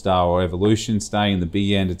 Northern Star or Evolution, staying in the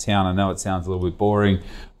big end of town. I know it sounds a little bit boring,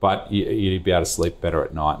 but you'd be able to sleep better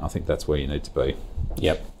at night, and I think that's where you need to be.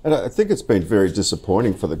 Yep. And I think it's been very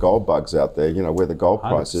disappointing for the gold bugs out there, where the gold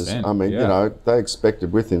price is. I mean, they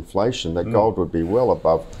expected with inflation that gold would be well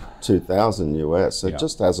above 2,000 US. It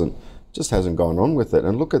just hasn't gone on with it.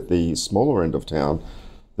 And look at the smaller end of town.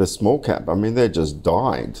 The small cap, I mean, they're just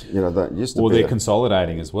died. That used to be. They're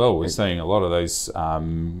consolidating as well. We're seeing a lot of those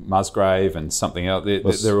Musgrave and something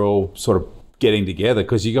else. They're all sort of getting together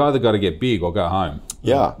because you either got to get big or go home.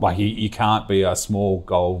 Yeah. Like you can't be a small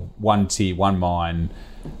gold, one tier, one mine,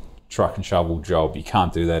 truck and shovel job. You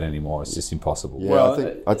can't do that anymore. It's just impossible.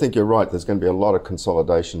 Yeah, I think you're right. There's going to be a lot of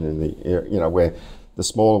consolidation in the, where the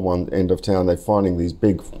smaller end of town, they're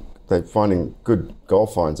finding good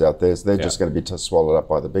gold finds out there, so they're just going to be swallowed up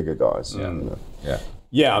by the bigger guys.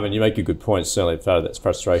 Yeah, I mean, you make a good point. Certainly, that's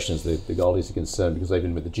frustration as the goldies are concerned, because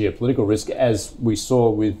even with the geopolitical risk, as we saw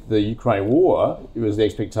with the Ukraine war, it was the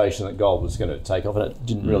expectation that gold was going to take off, and it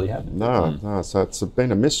didn't really happen. No, so it's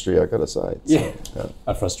been a mystery, I've got to say.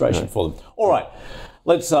 A frustration for them. All right,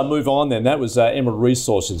 let's move on then. That was Emerald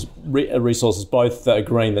Resources, both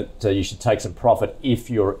agreeing that you should take some profit if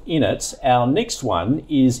you're in it. Our next one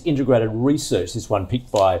is Integrated Research, this one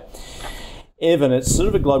picked by Evan. It's sort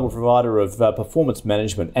of a global provider of performance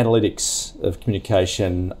management, analytics of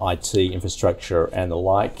communication, IT, infrastructure, and the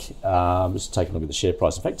like. Just take a look at the share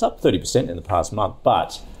price. In fact, it's up 30% in the past month,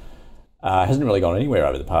 but hasn't really gone anywhere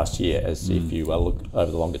over the past year, as if you look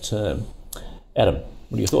over the longer term. Adam,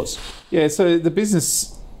 what are your thoughts? Yeah, so the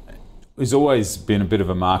business has always been a bit of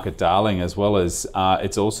a market darling, as well as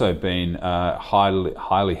it's also been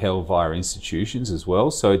highly held via institutions as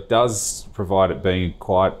well. So it does provide it being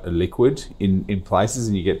quite liquid in places,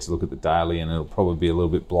 and you get to look at the daily, and it'll probably be a little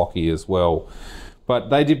bit blocky as well. But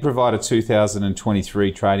they did provide a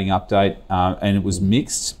 2023 trading update, and it was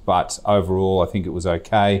mixed, but overall I think it was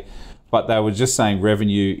okay. But they were just saying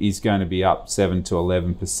revenue is going to be up 7 to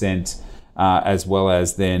 11%. As well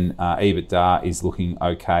as then EBITDA is looking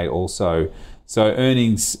okay also. So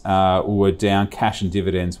earnings were down, cash and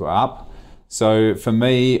dividends were up. So for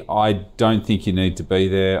me, I don't think you need to be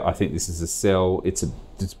there. I think this is a sell. It's a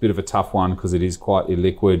bit of a tough one because it is quite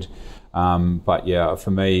illiquid. But yeah, for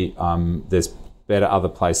me, there's better other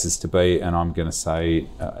places to be, and I'm going to say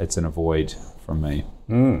it's an avoid from me.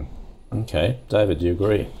 Okay. David, do you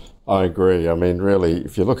agree? I agree. I mean, really,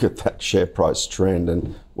 if you look at that share price trend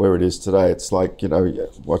and where it is today, it's like,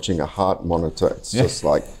 watching a heart monitor. It's just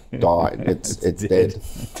like died. It's dead.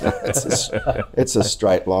 It's a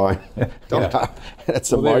straight line. There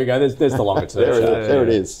you go. There's the longer term. There it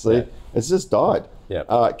is. See, it's just died.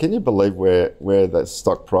 Yeah. Can you believe where the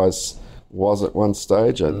stock price was at one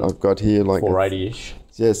stage? I've got here like 480-ish.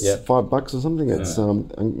 Yes, $5 or something. It's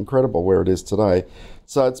incredible where it is today.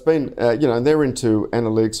 So it's been, they're into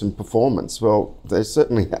analytics and performance. Well, they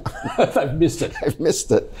certainly have. They've missed it. They've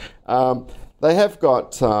missed it. They have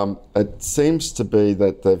got, it seems to be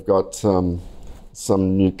that they've got some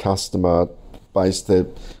new customer base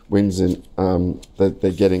that wins in that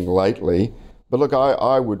they're getting lately. But look,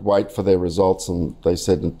 I would wait for their results, and they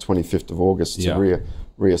said on 25th of August to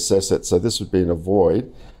reassess it. So this would be an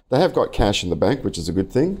avoid. They have got cash in the bank, which is a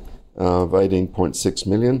good thing. Of 18.6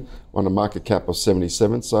 million on a market cap of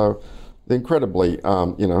 77. So they're incredibly,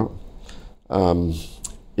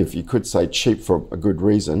 if you could say cheap for a good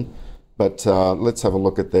reason. But let's have a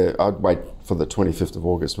look at I'd wait for the 25th of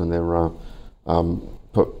August when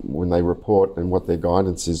when they report and what their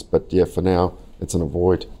guidance is. But yeah, for now, it's an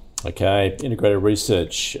avoid. Okay, Integrated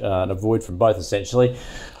Research, an avoid from both essentially.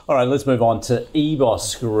 All right, let's move on to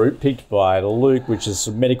EBOS Group, picked by Luke, which is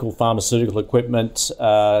some medical, pharmaceutical equipment,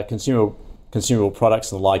 consumable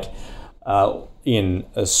products and the like in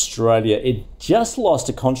Australia. It just lost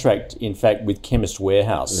a contract, in fact, with Chemist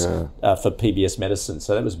Warehouse for PBS Medicine,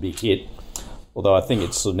 so that was a big hit. although I think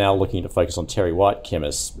it's sort of now looking to focus on Terry White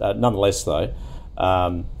chemists. Nonetheless, though,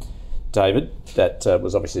 David, that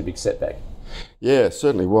was obviously a big setback. Yeah, it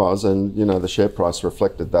certainly was, and the share price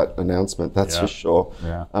reflected that announcement. That's for sure.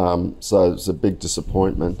 Yeah. So it's a big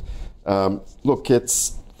disappointment. Look,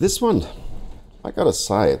 it's this one. I got to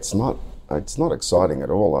say, it's not exciting at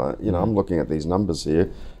all. I'm looking at these numbers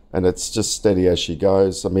here, and it's just steady as she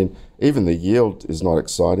goes. I mean, even the yield is not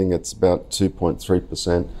exciting. It's about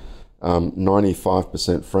 2.3%,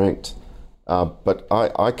 95% franked. But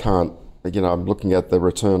I can't. I'm looking at the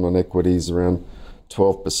return on equities around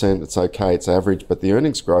 12%. It's okay, it's average, but the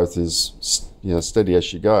earnings growth is steady as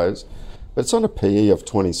she goes. But it's on a PE of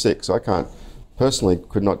 26. I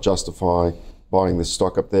could not justify buying this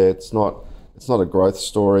stock up there. It's not a growth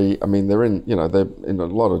story. I mean, they're in a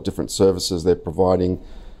lot of different services they're providing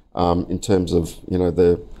in terms of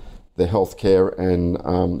their healthcare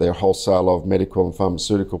and their wholesale of medical and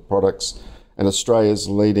pharmaceutical products. And Australia's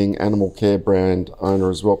leading animal care brand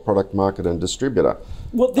owner as well, product marketer and distributor.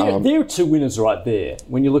 Well, there are two winners right there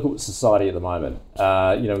when you look at society at the moment.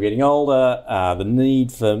 We're getting older, the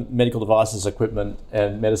need for medical devices, equipment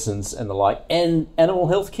and medicines and the like, and animal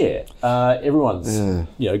health care. Everyone's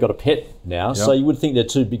got a pet now, so you would think they're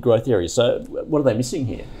two big growth areas. So what are they missing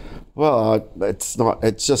here? Well, it's not.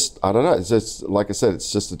 It's just, I don't know. It's just, like I said,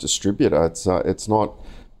 it's just a distributor. It's not.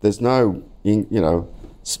 There's no,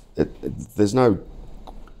 there's no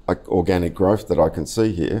organic growth that I can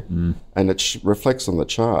see here, and it reflects on the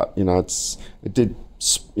chart. It did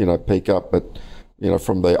peak up, but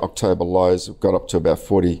from the October lows, it got up to about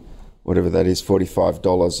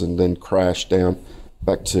 $45, and then crashed down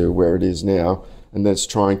back to where it is now, and then it's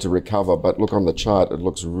trying to recover. But look on the chart, it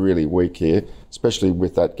looks really weak here, especially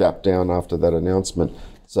with that gap down after that announcement.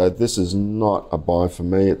 So this is not a buy for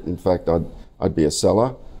me. In fact, I'd be a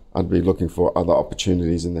seller. I'd be looking for other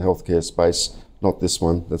opportunities in the healthcare space, not this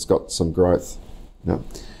one that's got some growth. No.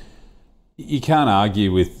 You can't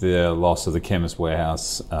argue with the loss of the Chemist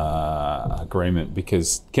Warehouse agreement,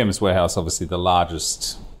 because Chemist Warehouse, obviously the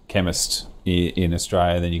largest chemist in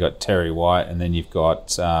Australia. Then you've got Terry White, and then you've got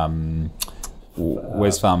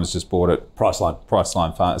Wesfarmers just bought it.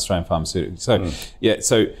 Priceline Australian Pharmaceuticals. So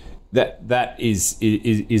so that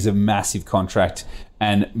is a massive contract.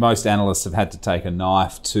 And most analysts have had to take a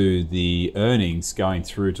knife to the earnings going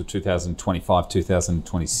through to 2025,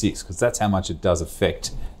 2026, because that's how much it does affect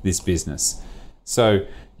this business. So,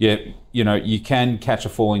 you can catch a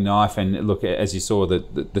falling knife, and look, as you saw,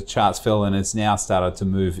 the charts fell and it's now started to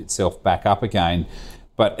move itself back up again.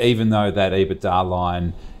 But even though that EBITDA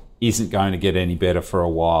line isn't going to get any better for a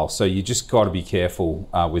while, so you just got to be careful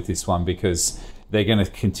with this one, because they're going to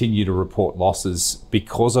continue to report losses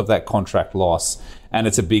because of that contract loss. And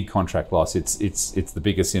it's a big contract loss. It's the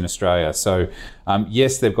biggest in Australia. So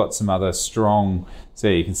yes, they've got some other strong. So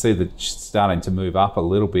you can see that starting to move up a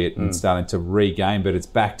little bit and starting to regain, but it's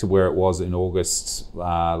back to where it was in August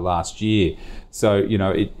last year. So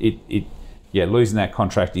losing that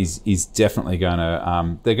contract is definitely going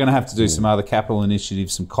to. They're going to have to do some other capital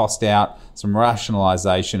initiatives, some cost out, some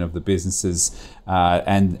rationalisation of the businesses,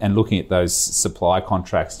 and looking at those supply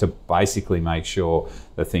contracts to basically make sure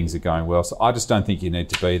that things are going well. So I just don't think you need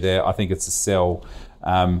to be there. I think it's a sell.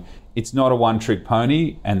 It's not a one-trick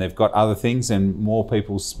pony, and they've got other things, and more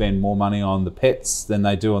people spend more money on the pets than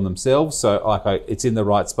they do on themselves. So it's in the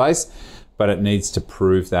right space, but it needs to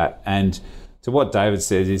prove that. And to what David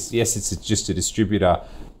says is, yes, it's just a distributor.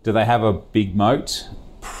 Do they have a big moat?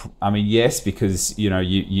 I mean, yes, because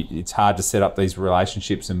it's hard to set up these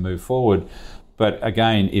relationships and move forward. But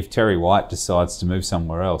again, if Terry White decides to move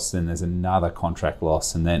somewhere else, then there's another contract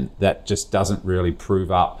loss, and then that just doesn't really prove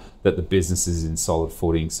up that the business is in solid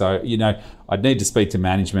footing. So, I'd need to speak to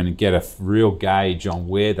management and get a real gauge on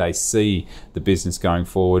where they see the business going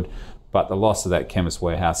forward. But the loss of that Chemist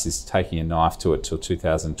Warehouse is taking a knife to it till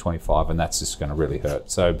 2025, and that's just going to really hurt.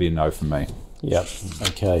 So it'd be a no from me. Yep.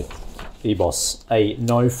 Okay. EBOS, a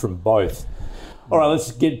no from both. All right,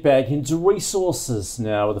 let's get back into resources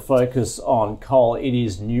now with a focus on coal. It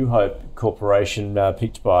is New Hope Corporation,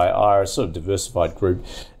 picked by IRA, sort of diversified group.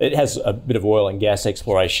 It has a bit of oil and gas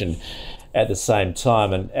exploration at the same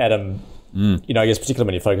time. And Adam, I guess particularly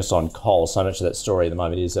when you focus on coal, so much of that story at the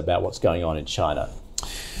moment is about what's going on in China.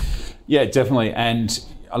 Yeah, definitely. And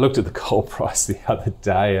I looked at the coal price the other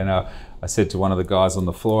day, and I said to one of the guys on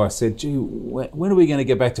the floor, I said, gee, when are we going to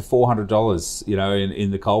get back to $400,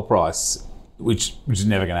 in the coal price? Which is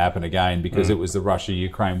never going to happen again, because it was the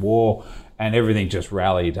Russia-Ukraine war and everything just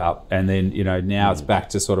rallied up. And then, now it's back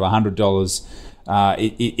to sort of $100.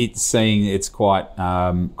 It's seeing it's quite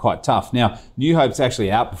tough. Now, New Hope's actually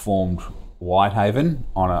outperformed Whitehaven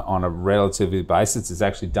on a relatively basis. It's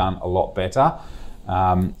actually done a lot better.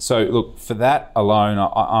 So look, for that alone,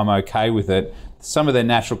 I'm okay with it. Some of their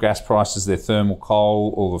natural gas prices, their thermal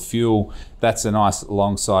coal or the fuel, that's a nice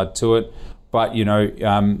alongside to it. But,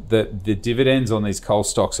 the dividends on these coal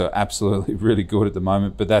stocks are absolutely really good at the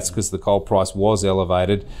moment, but that's because the coal price was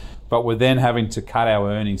elevated. But we're then having to cut our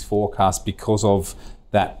earnings forecast because of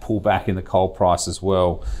that pullback in the coal price as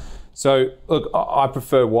well. So, look, I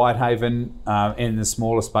prefer Whitehaven. In the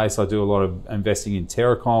smaller space, I do a lot of investing in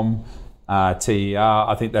Terracom, TER.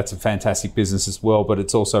 I think that's a fantastic business as well, but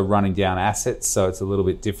it's also running down assets, so it's a little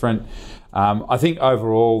bit different. I think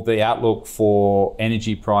overall the outlook for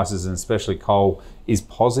energy prices and especially coal is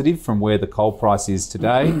positive from where the coal price is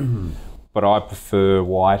today, but I prefer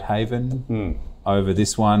Whitehaven over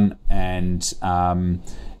this one, and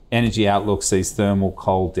energy outlook sees thermal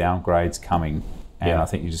coal downgrades coming. And I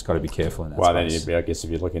think you just got to be careful in that space. Then I guess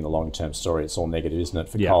if you're looking at the long-term story, it's all negative, isn't it,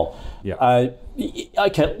 for Yeah. coal? Yeah.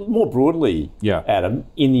 Okay, more broadly, Yeah. Adam,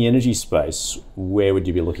 in the energy space, where would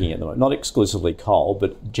you be looking at the moment? Not exclusively coal,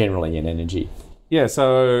 but generally in energy. Yeah,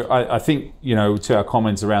 so I think, to our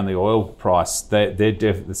comments around the oil price, the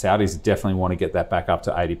Saudis definitely want to get that back up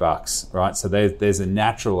to $80, right? So there's a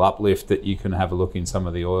natural uplift that you can have a look in some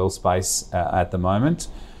of the oil space at the moment.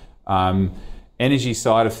 Energy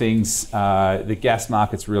side of things, the gas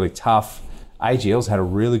market's really tough. AGL's had a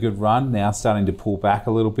really good run, now starting to pull back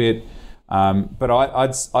a little bit. But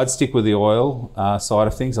I'd stick with the oil side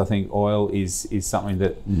of things. I think oil is something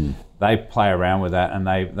that they play around with that, and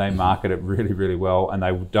they market it really, really well, and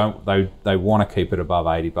they want to keep it above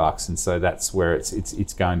 $80, and so that's where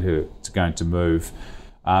it's going to move.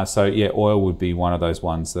 Oil would be one of those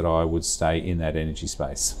ones that I would stay in that energy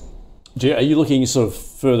space. Are you looking sort of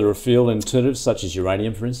further afield in alternatives, such as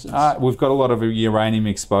uranium, for instance? We've got a lot of uranium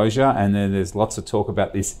exposure, and then there's lots of talk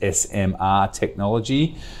about this SMR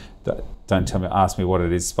technology. Don't ask me what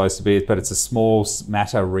it is supposed to be, but it's a small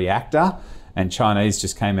matter reactor, and Chinese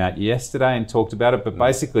just came out yesterday and talked about it. But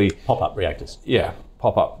basically, pop-up reactors. Yeah,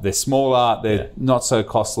 pop-up. They're smaller, they're not so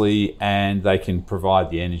costly, and they can provide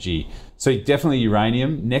the energy. So definitely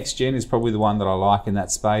uranium. NextGen is probably the one that I like in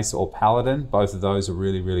that space, or Paladin. Both of those are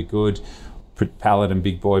really, really good. Paladin,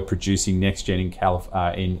 big boy, producing NextGen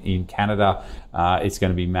in Canada. It's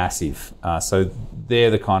going to be massive. So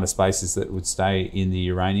they're the kind of spaces that would stay in the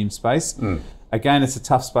uranium space. Again, it's a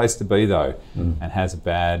tough space to be though, and has a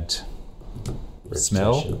bad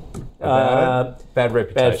smell about it. Bad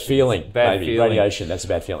reputation. Bad feeling. Bad maybe. feeling. Radiation, that's a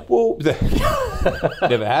bad feeling. Well,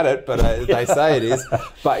 never had it, but they say it is.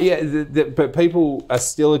 But but people are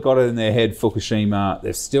still got it in their head, Fukushima.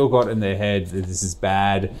 They've still got it in their head that this is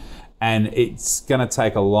bad. And it's going to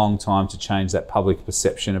take a long time to change that public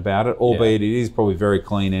perception about it, albeit it is probably very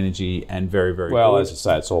clean energy and very, very well, good. as you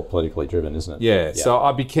say, it's all politically driven, isn't it? Yeah, so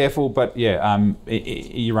I'd be careful, but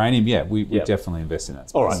uranium, we definitely invest in that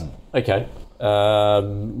space. All right, okay.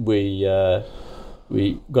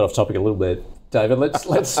 We got off topic a little bit, David.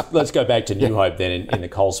 Let's go back to New Hope then in the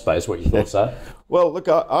coal space. What your thoughts are? Well, look,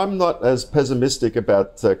 I'm not as pessimistic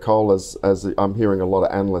about coal as I'm hearing a lot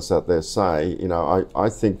of analysts out there say. I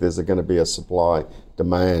think there's going to be a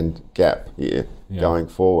supply-demand gap here going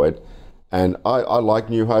forward. And I like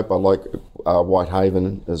New Hope. I like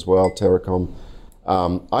Whitehaven as well, Terracom.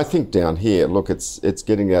 I think down here, look, it's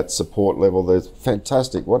getting that support level. There's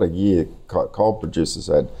fantastic. What a year coal producers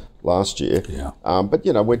had last year. Yeah. But,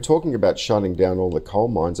 we're talking about shutting down all the coal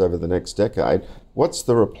mines over the next decade. What's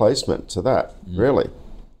the replacement to that, really?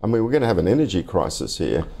 I mean, we're going to have an energy crisis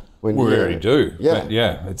here. We already do.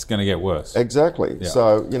 Yeah. But it's going to get worse. Exactly. Yeah.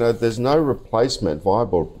 So, there's no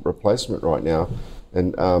viable replacement right now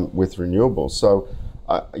and with renewables. So,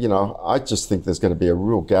 I just think there's going to be a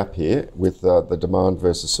real gap here with the demand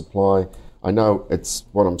versus supply. I know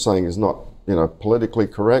what I'm saying is not, politically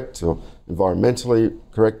correct or environmentally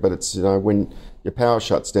correct, but it's, when your power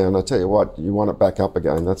shuts down, I tell you what, you want it back up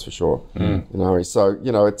again, that's for sure. So,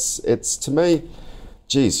 it's to me,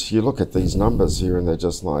 geez, you look at these numbers here and they're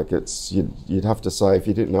just like, you'd have to say, if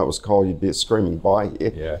you didn't know it was coal, you'd be a screaming buy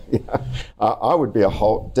here. Yeah. I would be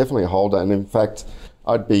definitely a holder, and in fact,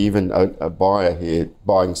 I'd be even a buyer here,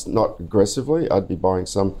 buying not aggressively. I'd be buying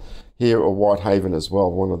some here, or Whitehaven as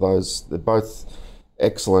well. One of those. They're both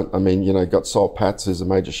excellent. I mean, got Soul Patts, who's a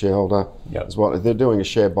major shareholder as well. They're doing a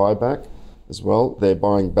share buyback as well. They're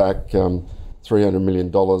buying back $300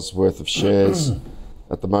 million worth of shares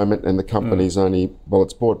at the moment, and the company's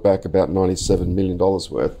it's bought back about $97 million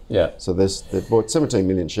worth. Yeah. So they've bought 17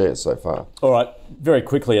 million shares so far. All right. Very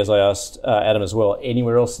quickly, as I asked Adam as well,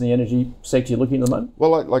 anywhere else in the energy sector you're looking at the moment?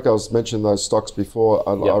 Well, like I was mentioning those stocks before,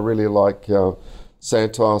 I really like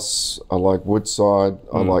Santos, I like Woodside,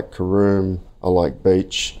 I like Karoon, I like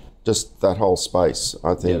Beach. Just that whole space,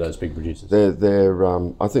 I think. Yeah, those big producers. They're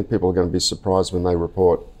I think people are going to be surprised when they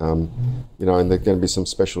report, and there are going to be some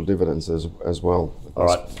special dividends as well. All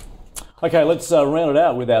right. Okay, let's round it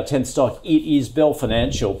out with our 10th stock. It is Bell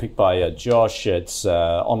Financial, picked by Josh. It's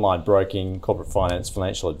online broking, corporate finance,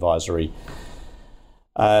 financial advisory.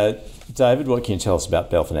 David, what can you tell us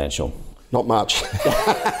about Bell Financial? Not much.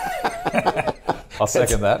 I'll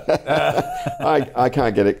second that. I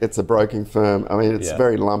can't get it. It's a broking firm. I mean, it's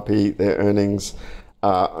very lumpy, their earnings.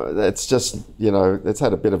 It's just, it's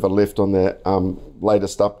had a bit of a lift on their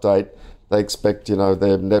latest update. They expect,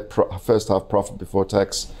 their net first half profit before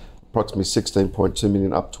tax, approximately 16.2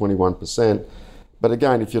 million, up 21%. But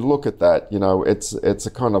again, if you look at that, it's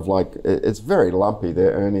a kind of like, it's very lumpy,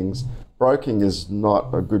 their earnings. Broking is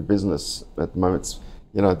not a good business at the moment.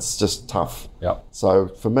 It's just tough. Yep. So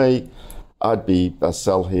for me, I'd be a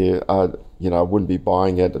sell here. I wouldn't be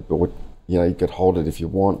buying it. You could hold it if you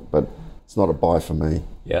want, but it's not a buy for me.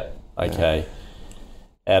 Yeah. Okay.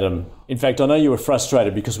 Adam, in fact, I know you were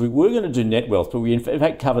frustrated because we were going to do net wealth, but we in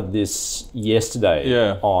fact covered this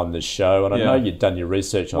yesterday on the show, and I know you'd done your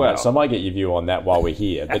research on that, so I might get your view on that while we're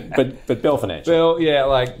here. But Bell Financial. Bell,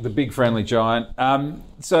 like the big friendly giant.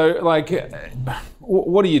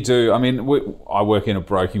 What do you do? I mean, I work in a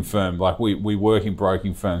broking firm. Like we work in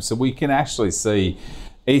broking firms, so we can actually see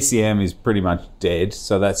ECM is pretty much dead.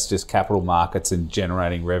 So that's just capital markets and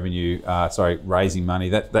generating revenue. Raising money.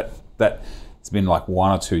 That it's been like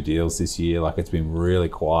one or two deals this year. Like it's been really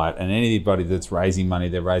quiet. And anybody that's raising money,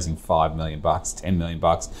 they're raising $5 million, $10 million.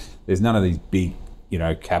 There's none of these big,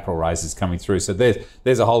 capital raises coming through. So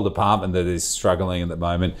there's a whole department that is struggling at the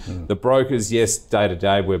moment. The brokers, yes, day to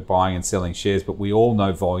day we're buying and selling shares, but we all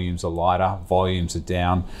know volumes are lighter, volumes are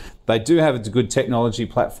down. They do have a good technology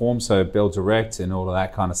platform, so Bell Direct and all of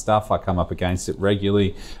that kind of stuff. I come up against it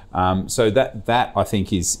regularly. So that I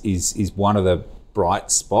think is one of the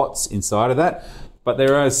bright spots inside of that. But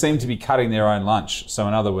they seem to be cutting their own lunch. So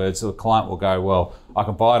in other words, the client will go, well, I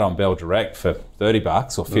can buy it on Bell Direct for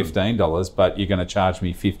 $30 or $15, but you're going to charge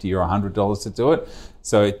me $50 or $100 to do it.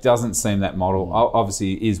 So it doesn't seem that model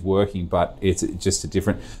obviously is working, but it's just a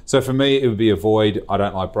different. So for me, it would be avoid. I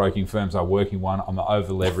don't like broking firms. I work in one. I'm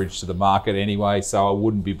over leveraged to the market anyway, so I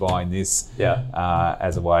wouldn't be buying this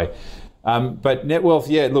as a way. But net wealth,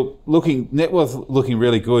 net wealth looking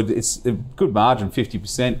really good. It's a good margin,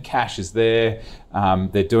 50%. Cash is there.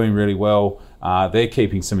 They're doing really well. They're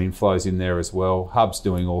keeping some inflows in there as well. Hub's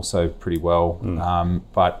doing also pretty well.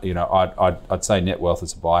 But I'd say net wealth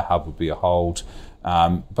is a buy. Hub would be a hold.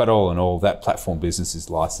 But all in all, that platform business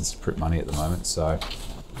is licensed to print money at the moment, so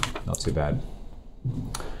not too bad.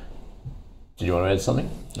 Did you want to add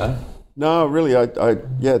something? No. No, really,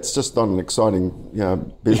 it's just not an exciting,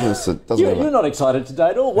 business. It doesn't. You're not excited today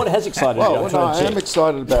at all. What has excited you? I am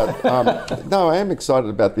excited about. I am excited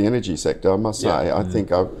about the energy sector. I must say, I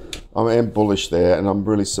think I am bullish there, and I'm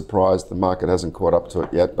really surprised the market hasn't caught up to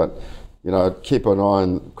it yet. But keep an eye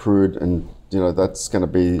on crude, and that's going to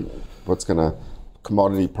be what's going to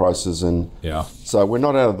commodity prices, and so we're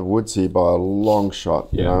not out of the woods here by a long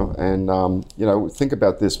shot. And think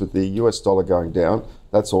about this with the US dollar going down.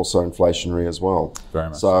 That's also inflationary as well. Very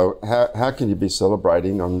much. So how can you be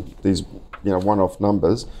celebrating on these one-off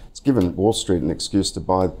numbers? It's given Wall Street an excuse to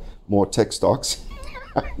buy more tech stocks,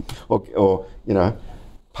 or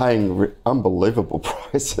paying unbelievable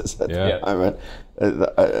prices at the moment.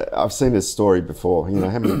 I've seen this story before.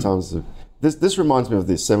 How many times? This reminds me of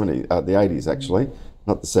the 80s actually,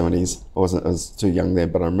 not the 70s. I was too young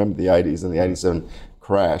then, but I remember the 80s and the 87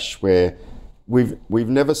 crash where. We've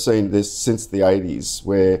never seen this since the 80s,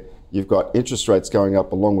 where you've got interest rates going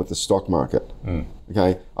up along with the stock market.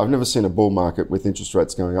 Okay, I've never seen a bull market with interest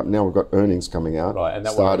rates going up. Now we've got earnings coming out, and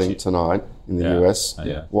that starting tonight in the US.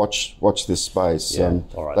 Watch this space.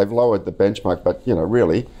 They've lowered the benchmark, but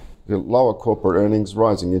really, lower corporate earnings,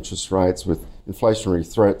 rising interest rates with inflationary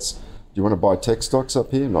threats. Do you want to buy tech stocks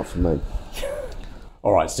up here? Not for me.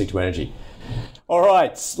 All right, stick to energy. All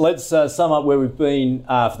right, let's sum up where we've been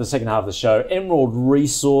for the second half of the show. Emerald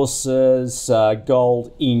Resources,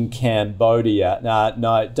 gold in Cambodia.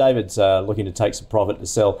 No, David's looking to take some profit to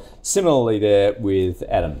sell. Similarly there with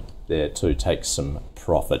Adam, there to take some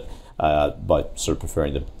profit by sort of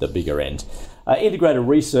preferring the bigger end. Integrated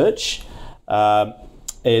Research,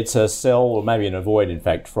 it's a sell or maybe an avoid, in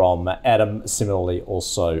fact, from Adam. Similarly,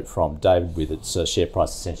 also from David, with its share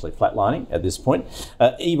price essentially flatlining at this point.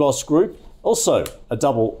 EBOS Group, also a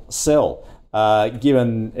double sell.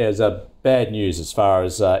 given as a bad news as far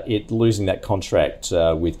as it losing that contract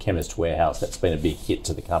with Chemist Warehouse. That's been a big hit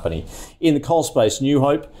to the company. In the coal space, New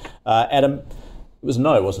Hope, Adam, it was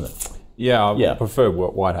no, wasn't it? Yeah, I prefer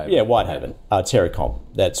Whitehaven. Yeah, Whitehaven, Terracom.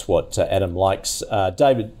 That's what Adam likes.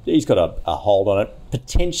 David, he's got a hold on it.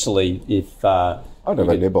 Potentially, if... I'd have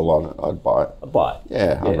a nibble on it. I'd buy it. I'd buy it.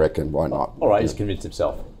 Yeah, I reckon. Why not? All right, he's convinced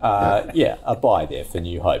himself. A buy there for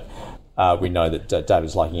New Hope. We know that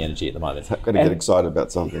David's liking energy at the moment. I've got to get excited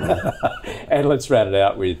about something. And let's round it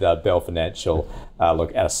out with Bell Financial.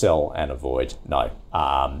 Look, at a sell and avoid. No.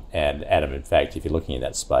 And Adam, in fact, if you're looking at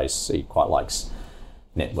that space, he quite likes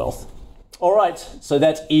net wealth. All right, so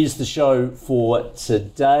that is the show for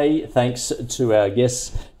today. Thanks to our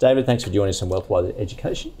guests. David, thanks for joining us on Wealthwise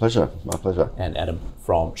Education. Pleasure, my pleasure. And Adam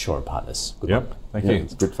from Shaw and Partners. Good luck. Thank you.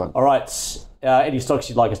 It's good fun. All right, any stocks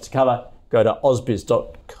you'd like us to cover, go to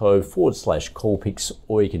ausbiz.co/callpicks,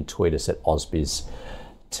 or you can tweet us at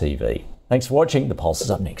ausbiztv. Thanks for watching. The Pulse is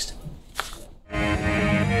up next.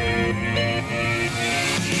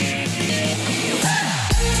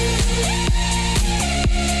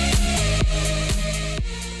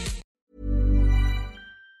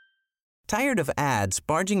 Tired of ads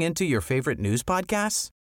barging into your favorite news podcasts?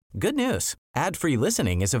 Good news. Ad-free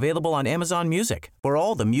listening is available on Amazon Music for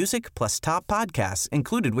all the music plus top podcasts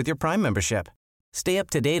included with your Prime membership. Stay up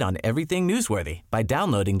to date on everything newsworthy by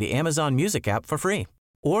downloading the Amazon Music app for free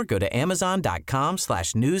or go to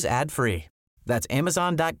amazon.com/news ad free. That's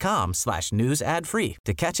amazon.com/news ad free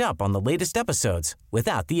to catch up on the latest episodes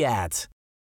without the ads.